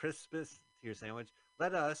Christmas and Christmas to your sandwich.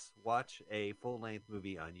 Let us watch a full-length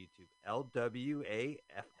movie on YouTube.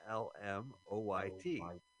 LWAFLMOYT.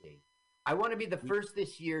 I want to be the first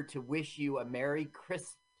this year to wish you a Merry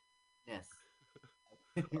Christmas.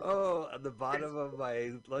 Oh, at the bottom of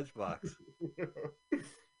my lunchbox.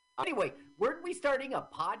 Anyway, weren't we starting a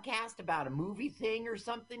podcast about a movie thing or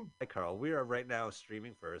something? Hi, Carl. We are right now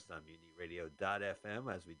streaming first on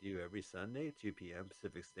MutinyRadio.fm as we do every Sunday, 2 p.m.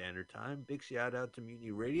 Pacific Standard Time. Big shout out to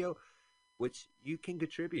Mutiny Radio, which you can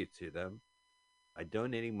contribute to them by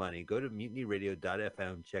donating money. Go to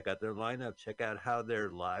MutinyRadio.fm, check out their lineup, check out how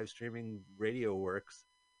their live streaming radio works,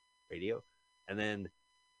 and then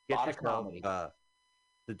get yourself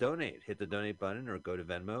to donate. Hit the donate button or go to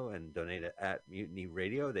Venmo and donate at Mutiny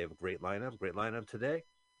Radio. They have a great lineup today.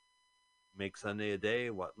 Make Sunday a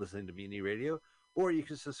day listening to Mutiny Radio. Or you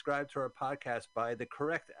can subscribe to our podcast by the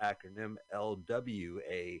correct acronym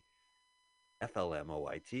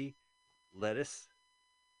LWAFLMOYT. Lettuce,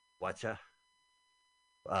 watcha,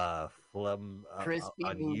 flum on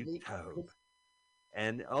YouTube.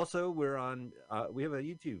 And also we're on, we have a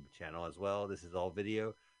YouTube channel as well. This is all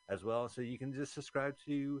video as well. So you can just subscribe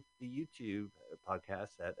to the YouTube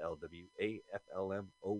podcast at LWAFLMOYT.